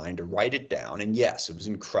my mind, to write it down. And yes, it was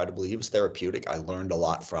therapeutic. I learned a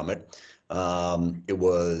lot from it. It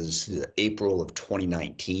was April of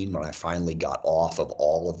 2019 when I finally got off of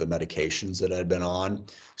all of the medications that I'd been on,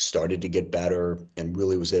 started to get better, and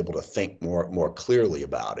really was able to think more clearly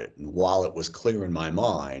about it. And while it was clear in my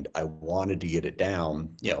mind, I wanted to get it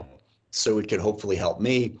down, so it could hopefully help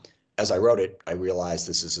me. As I wrote it, I realized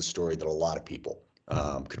this is a story that a lot of people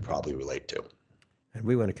could probably relate to. And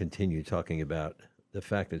we want to continue talking about the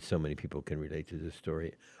fact that so many people can relate to this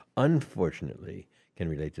story, unfortunately, can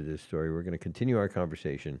relate to this story. We're going to continue our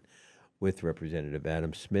conversation with Representative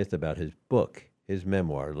Adam Smith about his book, his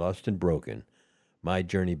memoir, Lost and Broken, My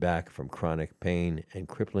Journey Back from Chronic Pain and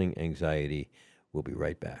Crippling Anxiety. We'll be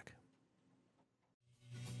right back.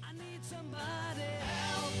 I need somebody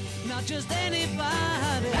help, not just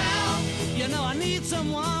anybody help. You know I need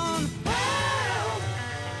someone help.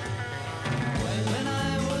 When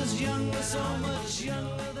I was younger, so much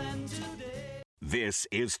younger than today. This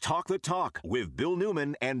is Talk the Talk with Bill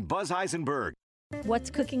Newman and Buzz Eisenberg. What's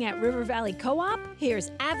cooking at River Valley Co-op?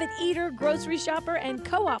 Here's avid eater, grocery shopper, and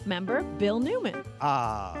co-op member Bill Newman.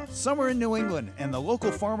 Summer in New England, and the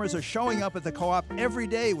local farmers are showing up at the co-op every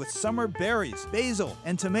day with summer berries, basil,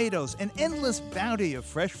 and tomatoes, an endless bounty of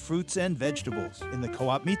fresh fruits and vegetables. In the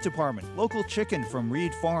co-op meat department, local chicken from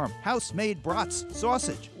Reed Farm, house-made brats,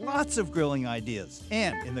 sausage, lots of grilling ideas.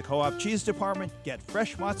 And in the co-op cheese department, get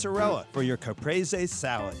fresh mozzarella for your caprese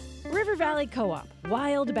salad. River Valley Co-op,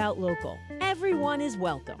 wild about local. Everyone is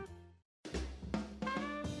welcome.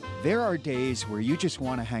 There are days where you just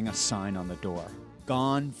want to hang a sign on the door,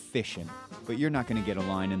 gone fishing, but you're not going to get a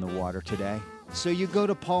line in the water today. So you go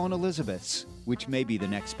to Paul and Elizabeth's, which may be the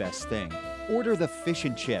next best thing. Order the fish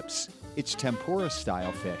and chips. It's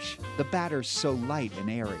tempura-style fish. The batter's so light and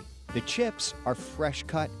airy. The chips are fresh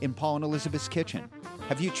cut in Paul and Elizabeth's kitchen.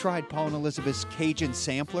 Have you tried Paul and Elizabeth's Cajun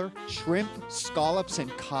Sampler? Shrimp, scallops, and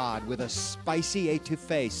cod with a spicy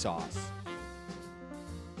etouffee sauce.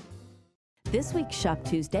 This week's Shop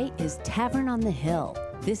Tuesday is Tavern on the Hill.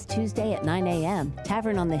 This Tuesday at 9 a.m.,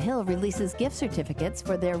 Tavern on the Hill releases gift certificates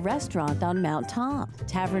for their restaurant on Mount Tom.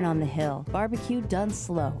 Tavern on the Hill, barbecue done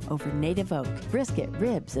slow over native oak, brisket,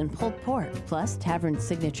 ribs, and pulled pork, plus Tavern's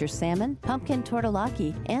signature salmon, pumpkin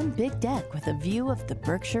tortellini, and big deck with a view of the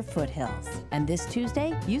Berkshire foothills. And this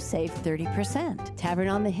Tuesday, you save 30%. Tavern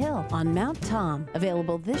on the Hill on Mount Tom,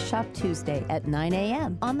 available this Shop Tuesday at 9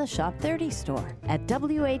 a.m. on the Shop 30 store at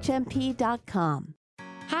WHMP.com.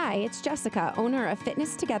 Hi, it's Jessica, owner of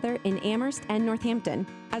Fitness Together in Amherst and Northampton.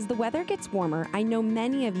 As the weather gets warmer, I know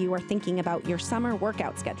many of you are thinking about your summer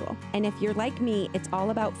workout schedule. And if you're like me, it's all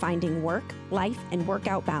about finding work, life, and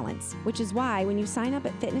workout balance, which is why when you sign up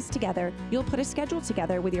at Fitness Together, you'll put a schedule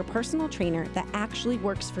together with your personal trainer that actually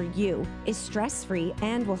works for you, is stress-free,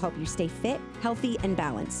 and will help you stay fit, healthy, and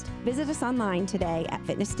balanced. Visit us online today at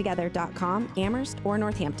fitnesstogether.com, Amherst or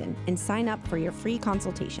Northampton, and sign up for your free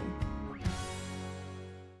consultation.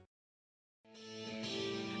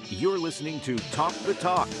 You're listening to Talk the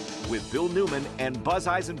Talk with Bill Newman and Buzz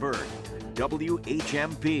Eisenberg,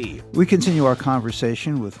 WHMP. We continue our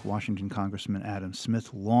conversation with Washington Congressman Adam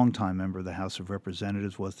Smith, longtime member of the House of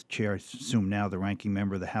Representatives, was the chair, I assume now the ranking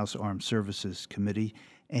member of the House Armed Services Committee,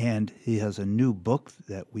 and he has a new book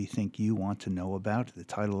that we think you want to know about, the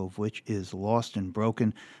title of which is Lost and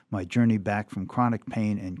Broken, My Journey Back from Chronic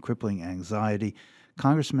Pain and Crippling Anxiety.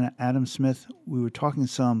 Congressman Adam Smith, we were talking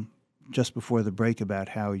some just before the break about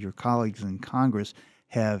how your colleagues in Congress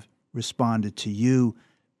have responded to you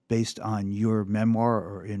based on your memoir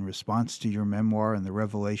or in response to your memoir and the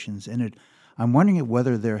revelations in it. I'm wondering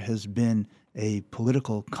whether there has been a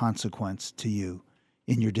political consequence to you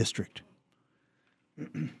in your district.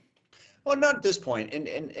 Well, not at this point.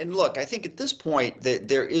 And look, I think at this point that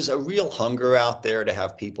there is a real hunger out there to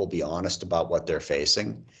have people be honest about what they're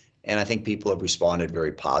facing. And I think people have responded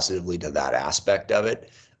very positively to that aspect of it.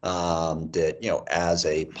 That, you know, as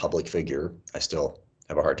a public figure, I still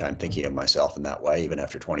have a hard time thinking of myself in that way, even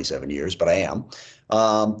after 27 years, but I am,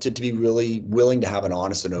 to be really willing to have an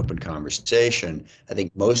honest and open conversation. I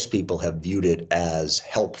think most people have viewed it as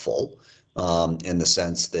helpful in the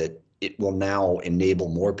sense that it will now enable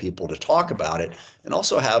more people to talk about it and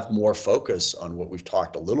also have more focus on what we've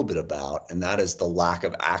talked a little bit about, and that is the lack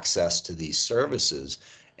of access to these services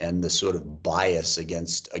and the sort of bias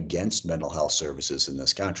against mental health services in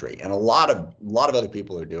this country. And a lot of other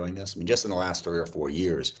people are doing this. I mean, just in the last 3 or 4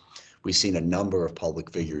 years, we've seen a number of public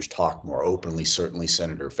figures talk more openly, certainly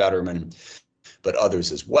Senator Fetterman, but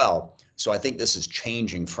others as well. So I think this is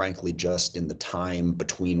changing, frankly, just in the time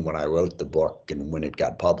between when I wrote the book and when it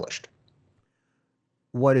got published.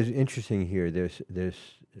 What is interesting here, there's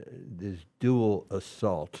dual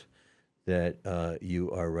assault that you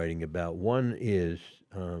are writing about. One is,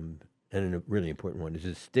 and a really important one, is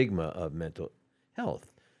the stigma of mental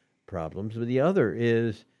health problems. But the other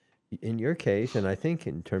is, in your case, and I think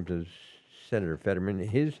in terms of Senator Fetterman,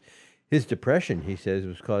 his depression, he says,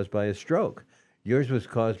 was caused by a stroke. Yours was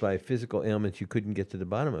caused by physical ailments you couldn't get to the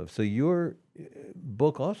bottom of. So your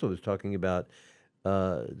book also is talking about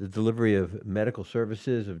the delivery of medical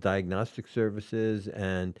services, of diagnostic services,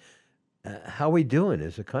 and how we doing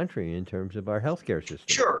as a country in terms of our healthcare system?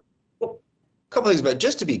 Sure. Well, a couple things, but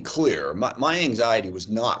just to be clear, my anxiety was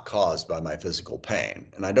not caused by my physical pain,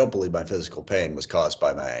 and I don't believe my physical pain was caused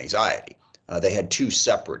by my anxiety. They had two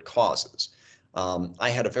separate causes. I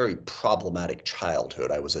had a very problematic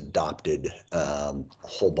childhood. I was adopted, a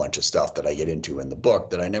whole bunch of stuff that I get into in the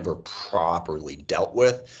book that I never properly dealt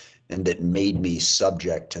with, and that made me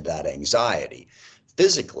subject to that anxiety.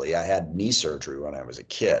 Physically, I had knee surgery when I was a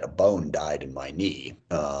kid. A bone died in my knee,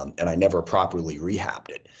 and I never properly rehabbed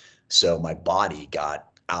it. So my body got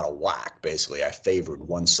out of whack. Basically, I favored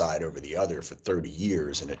one side over the other for 30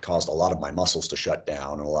 years, and it caused a lot of my muscles to shut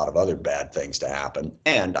down and a lot of other bad things to happen.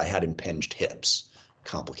 And I had impinged hips.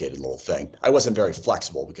 Complicated little thing. I wasn't very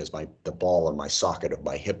flexible because the ball in my socket of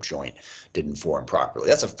my hip joint didn't form properly.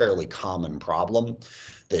 That's a fairly common problem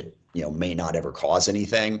that may not ever cause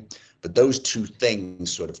anything. But those two things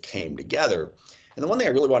sort of came together. And the one thing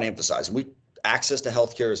I really want to emphasize, and access to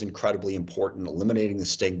healthcare is incredibly important. Eliminating the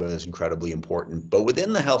stigma is incredibly important. But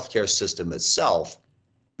within the healthcare system itself,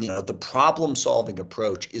 the problem-solving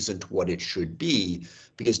approach isn't what it should be,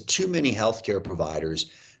 because too many healthcare providers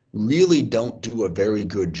really don't do a very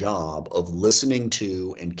good job of listening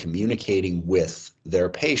to and communicating with their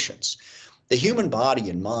patients. The human body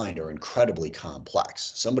and mind are incredibly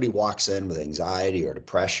complex. Somebody walks in with anxiety or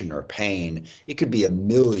depression or pain, it could be a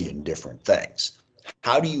million different things.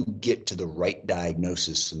 How do you get to the right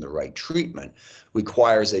diagnosis and the right treatment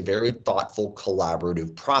requires a very thoughtful,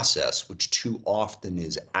 collaborative process, which too often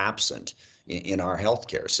is absent in our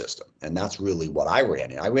healthcare system. And that's really what I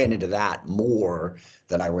ran into. I ran into that more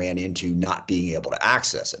than I ran into not being able to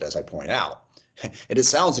access it, as I point out. And it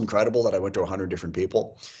sounds incredible that I went to 100 different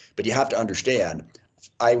people, but you have to understand,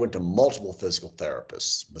 I went to multiple physical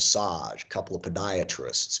therapists, massage, a couple of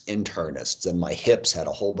podiatrists, internists, and my hips had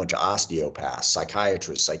a whole bunch of osteopaths,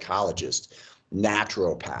 psychiatrists, psychologists,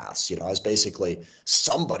 naturopaths. I was basically,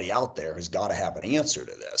 somebody out there has got to have an answer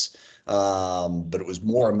to this. But it was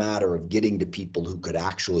more a matter of getting to people who could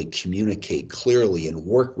actually communicate clearly and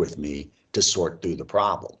work with me to sort through the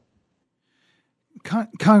problem.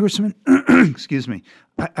 Congressman, excuse me,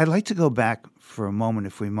 I'd like to go back for a moment,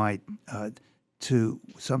 if we might, to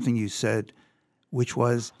something you said, which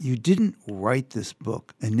was you didn't write this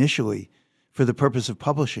book initially for the purpose of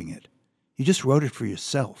publishing it. You just wrote it for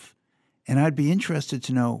yourself. And I'd be interested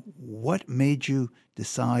to know what made you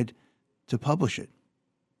decide to publish it.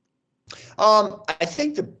 I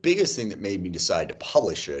think the biggest thing that made me decide to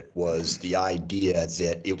publish it was the idea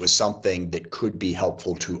that it was something that could be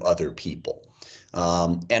helpful to other people.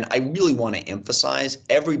 And I really want to emphasize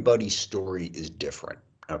everybody's story is different.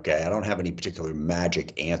 Okay, I don't have any particular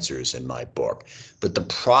magic answers in my book, but the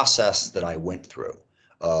process that I went through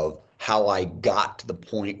of how I got to the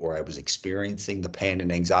point where I was experiencing the pain and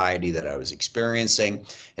anxiety that I was experiencing,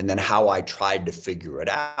 and then how I tried to figure it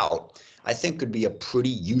out, I think could be a pretty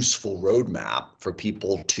useful roadmap for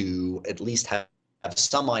people to at least have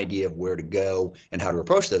some idea of where to go and how to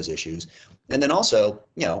approach those issues. And then also,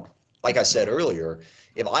 like I said earlier,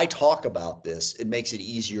 if I talk about this, it makes it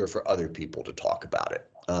easier for other people to talk about it,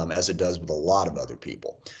 as it does with a lot of other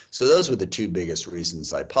people. So those were the two biggest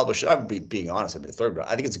reasons I published it. I would be being honest, I'd be the third, but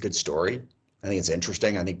I think it's a good story. I think it's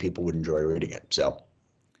interesting. I think people would enjoy reading it. So,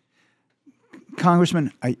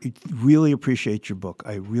 Congressman, I really appreciate your book.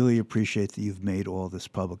 I really appreciate that you've made all this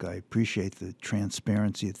public. I appreciate the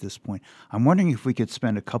transparency at this point. I'm wondering if we could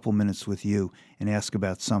spend a couple minutes with you and ask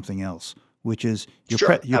about something else, which is your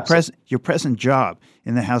present job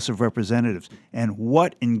in the House of Representatives, and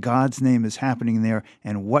what in God's name is happening there,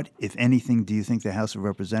 and what, if anything, do you think the House of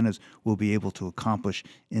Representatives will be able to accomplish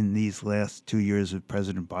in these last 2 years of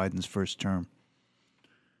President Biden's first term?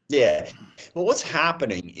 Yeah. Well, what's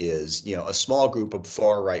happening is, a small group of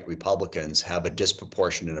far-right Republicans have a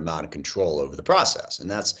disproportionate amount of control over the process.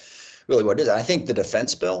 And that's really what it is. I think the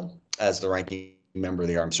defense bill, as the ranking member of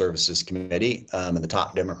the Armed Services Committee and the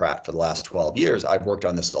top Democrat for the last 12 years, I've worked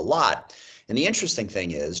on this a lot. And the interesting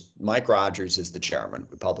thing is, Mike Rogers is the chairman,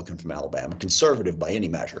 Republican from Alabama, conservative by any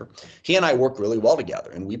measure. He and I worked really well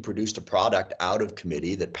together, and we produced a product out of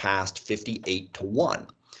committee that passed 58-1.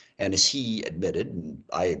 And as he admitted, and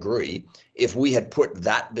I agree, if we had put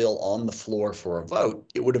that bill on the floor for a vote,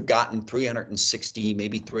 it would have gotten 360,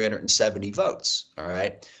 maybe 370 votes. All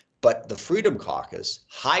right. But the Freedom Caucus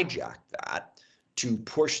hijacked that to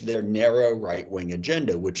push their narrow right-wing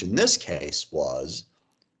agenda, which in this case was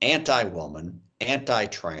anti-woman,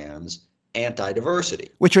 anti-trans, anti-diversity.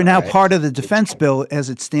 Which are now right? part of the defense bill as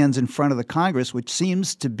it stands in front of the Congress, which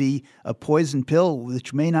seems to be a poison pill,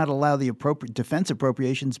 which may not allow the defense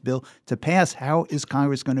appropriations bill to pass. How is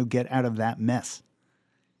Congress going to get out of that mess?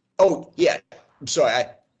 Oh, yeah. Sorry,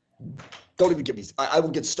 don't even give me, I will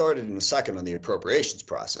get started in a second on the appropriations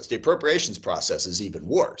process. The appropriations process is even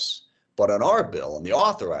worse. But on our bill, on the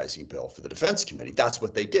authorizing bill for the Defense Committee, that's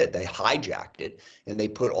what they did. They hijacked it and they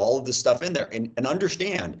put all of this stuff in there. And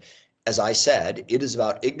understand, as I said, it is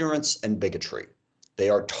about ignorance and bigotry. They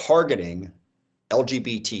are targeting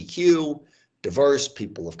LGBTQ, diverse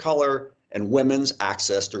people of color, and women's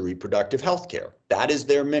access to reproductive health care. That is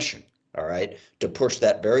their mission, all right, to push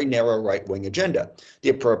that very narrow right-wing agenda. The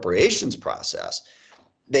appropriations process,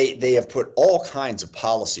 they have put all kinds of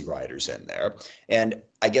policy riders in there. And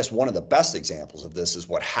I guess one of the best examples of this is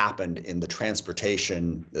what happened in the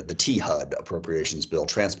transportation, the THUD appropriations bill,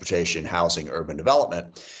 Transportation, Housing, Urban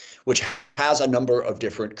Development, which has a number of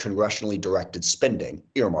different congressionally directed spending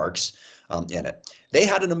earmarks in it. They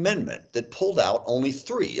had an amendment that pulled out only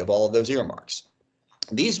 3 of all of those earmarks.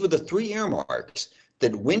 These were the 3 earmarks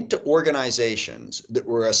that went to organizations that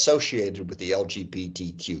were associated with the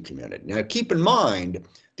LGBTQ community. Now, keep in mind,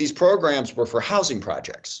 these programs were for housing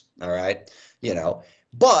projects, all right?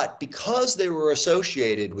 But because they were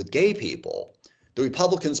associated with gay people, the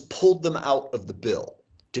Republicans pulled them out of the bill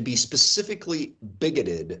to be specifically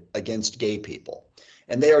bigoted against gay people.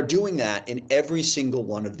 And they are doing that in every single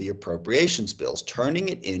one of the appropriations bills, turning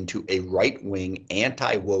it into a right-wing,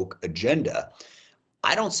 anti-woke agenda.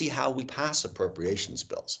 I don't see how we pass appropriations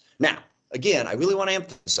bills. Now, again, I really want to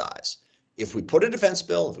emphasize, if we put a defense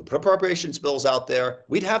bill, if we put appropriations bills out there,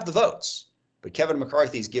 we'd have the votes. But Kevin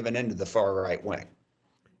McCarthy's given in to the far right wing.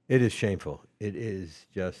 It is shameful. It is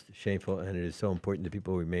just shameful, and it is so important that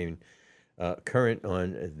people remain current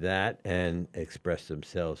on that and express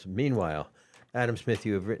themselves. Meanwhile, Adam Smith,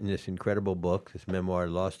 you have written this incredible book, this memoir,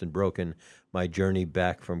 Lost and Broken, My Journey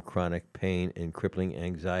Back from Chronic Pain and Crippling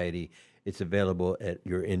Anxiety. It's available at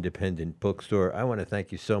your independent bookstore. I want to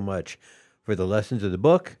thank you so much for the lessons of the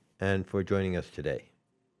book and for joining us today.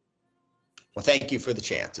 Well, thank you for the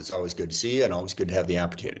chance. It's always good to see you and always good to have the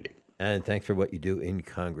opportunity. And thanks for what you do in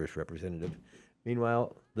Congress, Representative.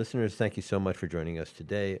 Meanwhile, listeners, thank you so much for joining us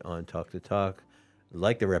today on Talk the Talk.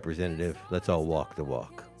 Like the representative, let's all walk the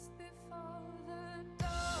walk.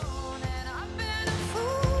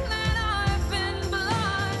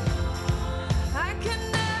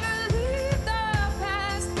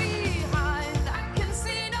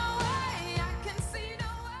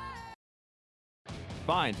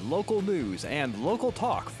 Find local news and local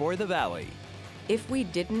talk for the Valley. If we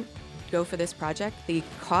didn't go for this project, the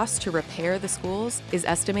cost to repair the schools is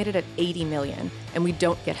estimated at $80 million, and we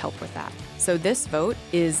don't get help with that. So this vote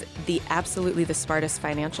is absolutely the smartest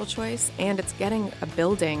financial choice, and it's getting a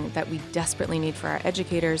building that we desperately need for our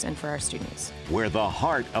educators and for our students. Where the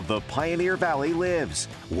heart of the Pioneer Valley lives.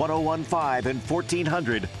 1015 and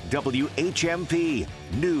 1400 WHMP.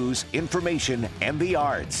 News, information, and the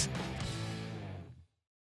arts.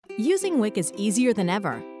 Using WIC is easier than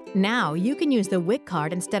ever. Now you can use the WIC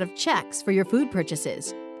card instead of checks for your food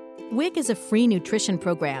purchases. WIC is a free nutrition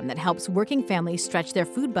program that helps working families stretch their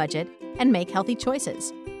food budget and make healthy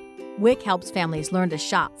choices. WIC helps families learn to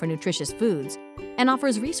shop for nutritious foods and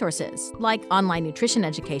offers resources like online nutrition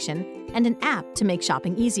education and an app to make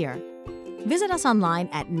shopping easier. Visit us online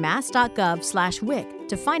at mass.gov/WIC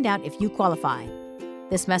to find out if you qualify.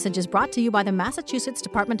 This message is brought to you by the Massachusetts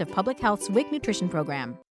Department of Public Health's WIC Nutrition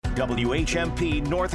Program. WHMP North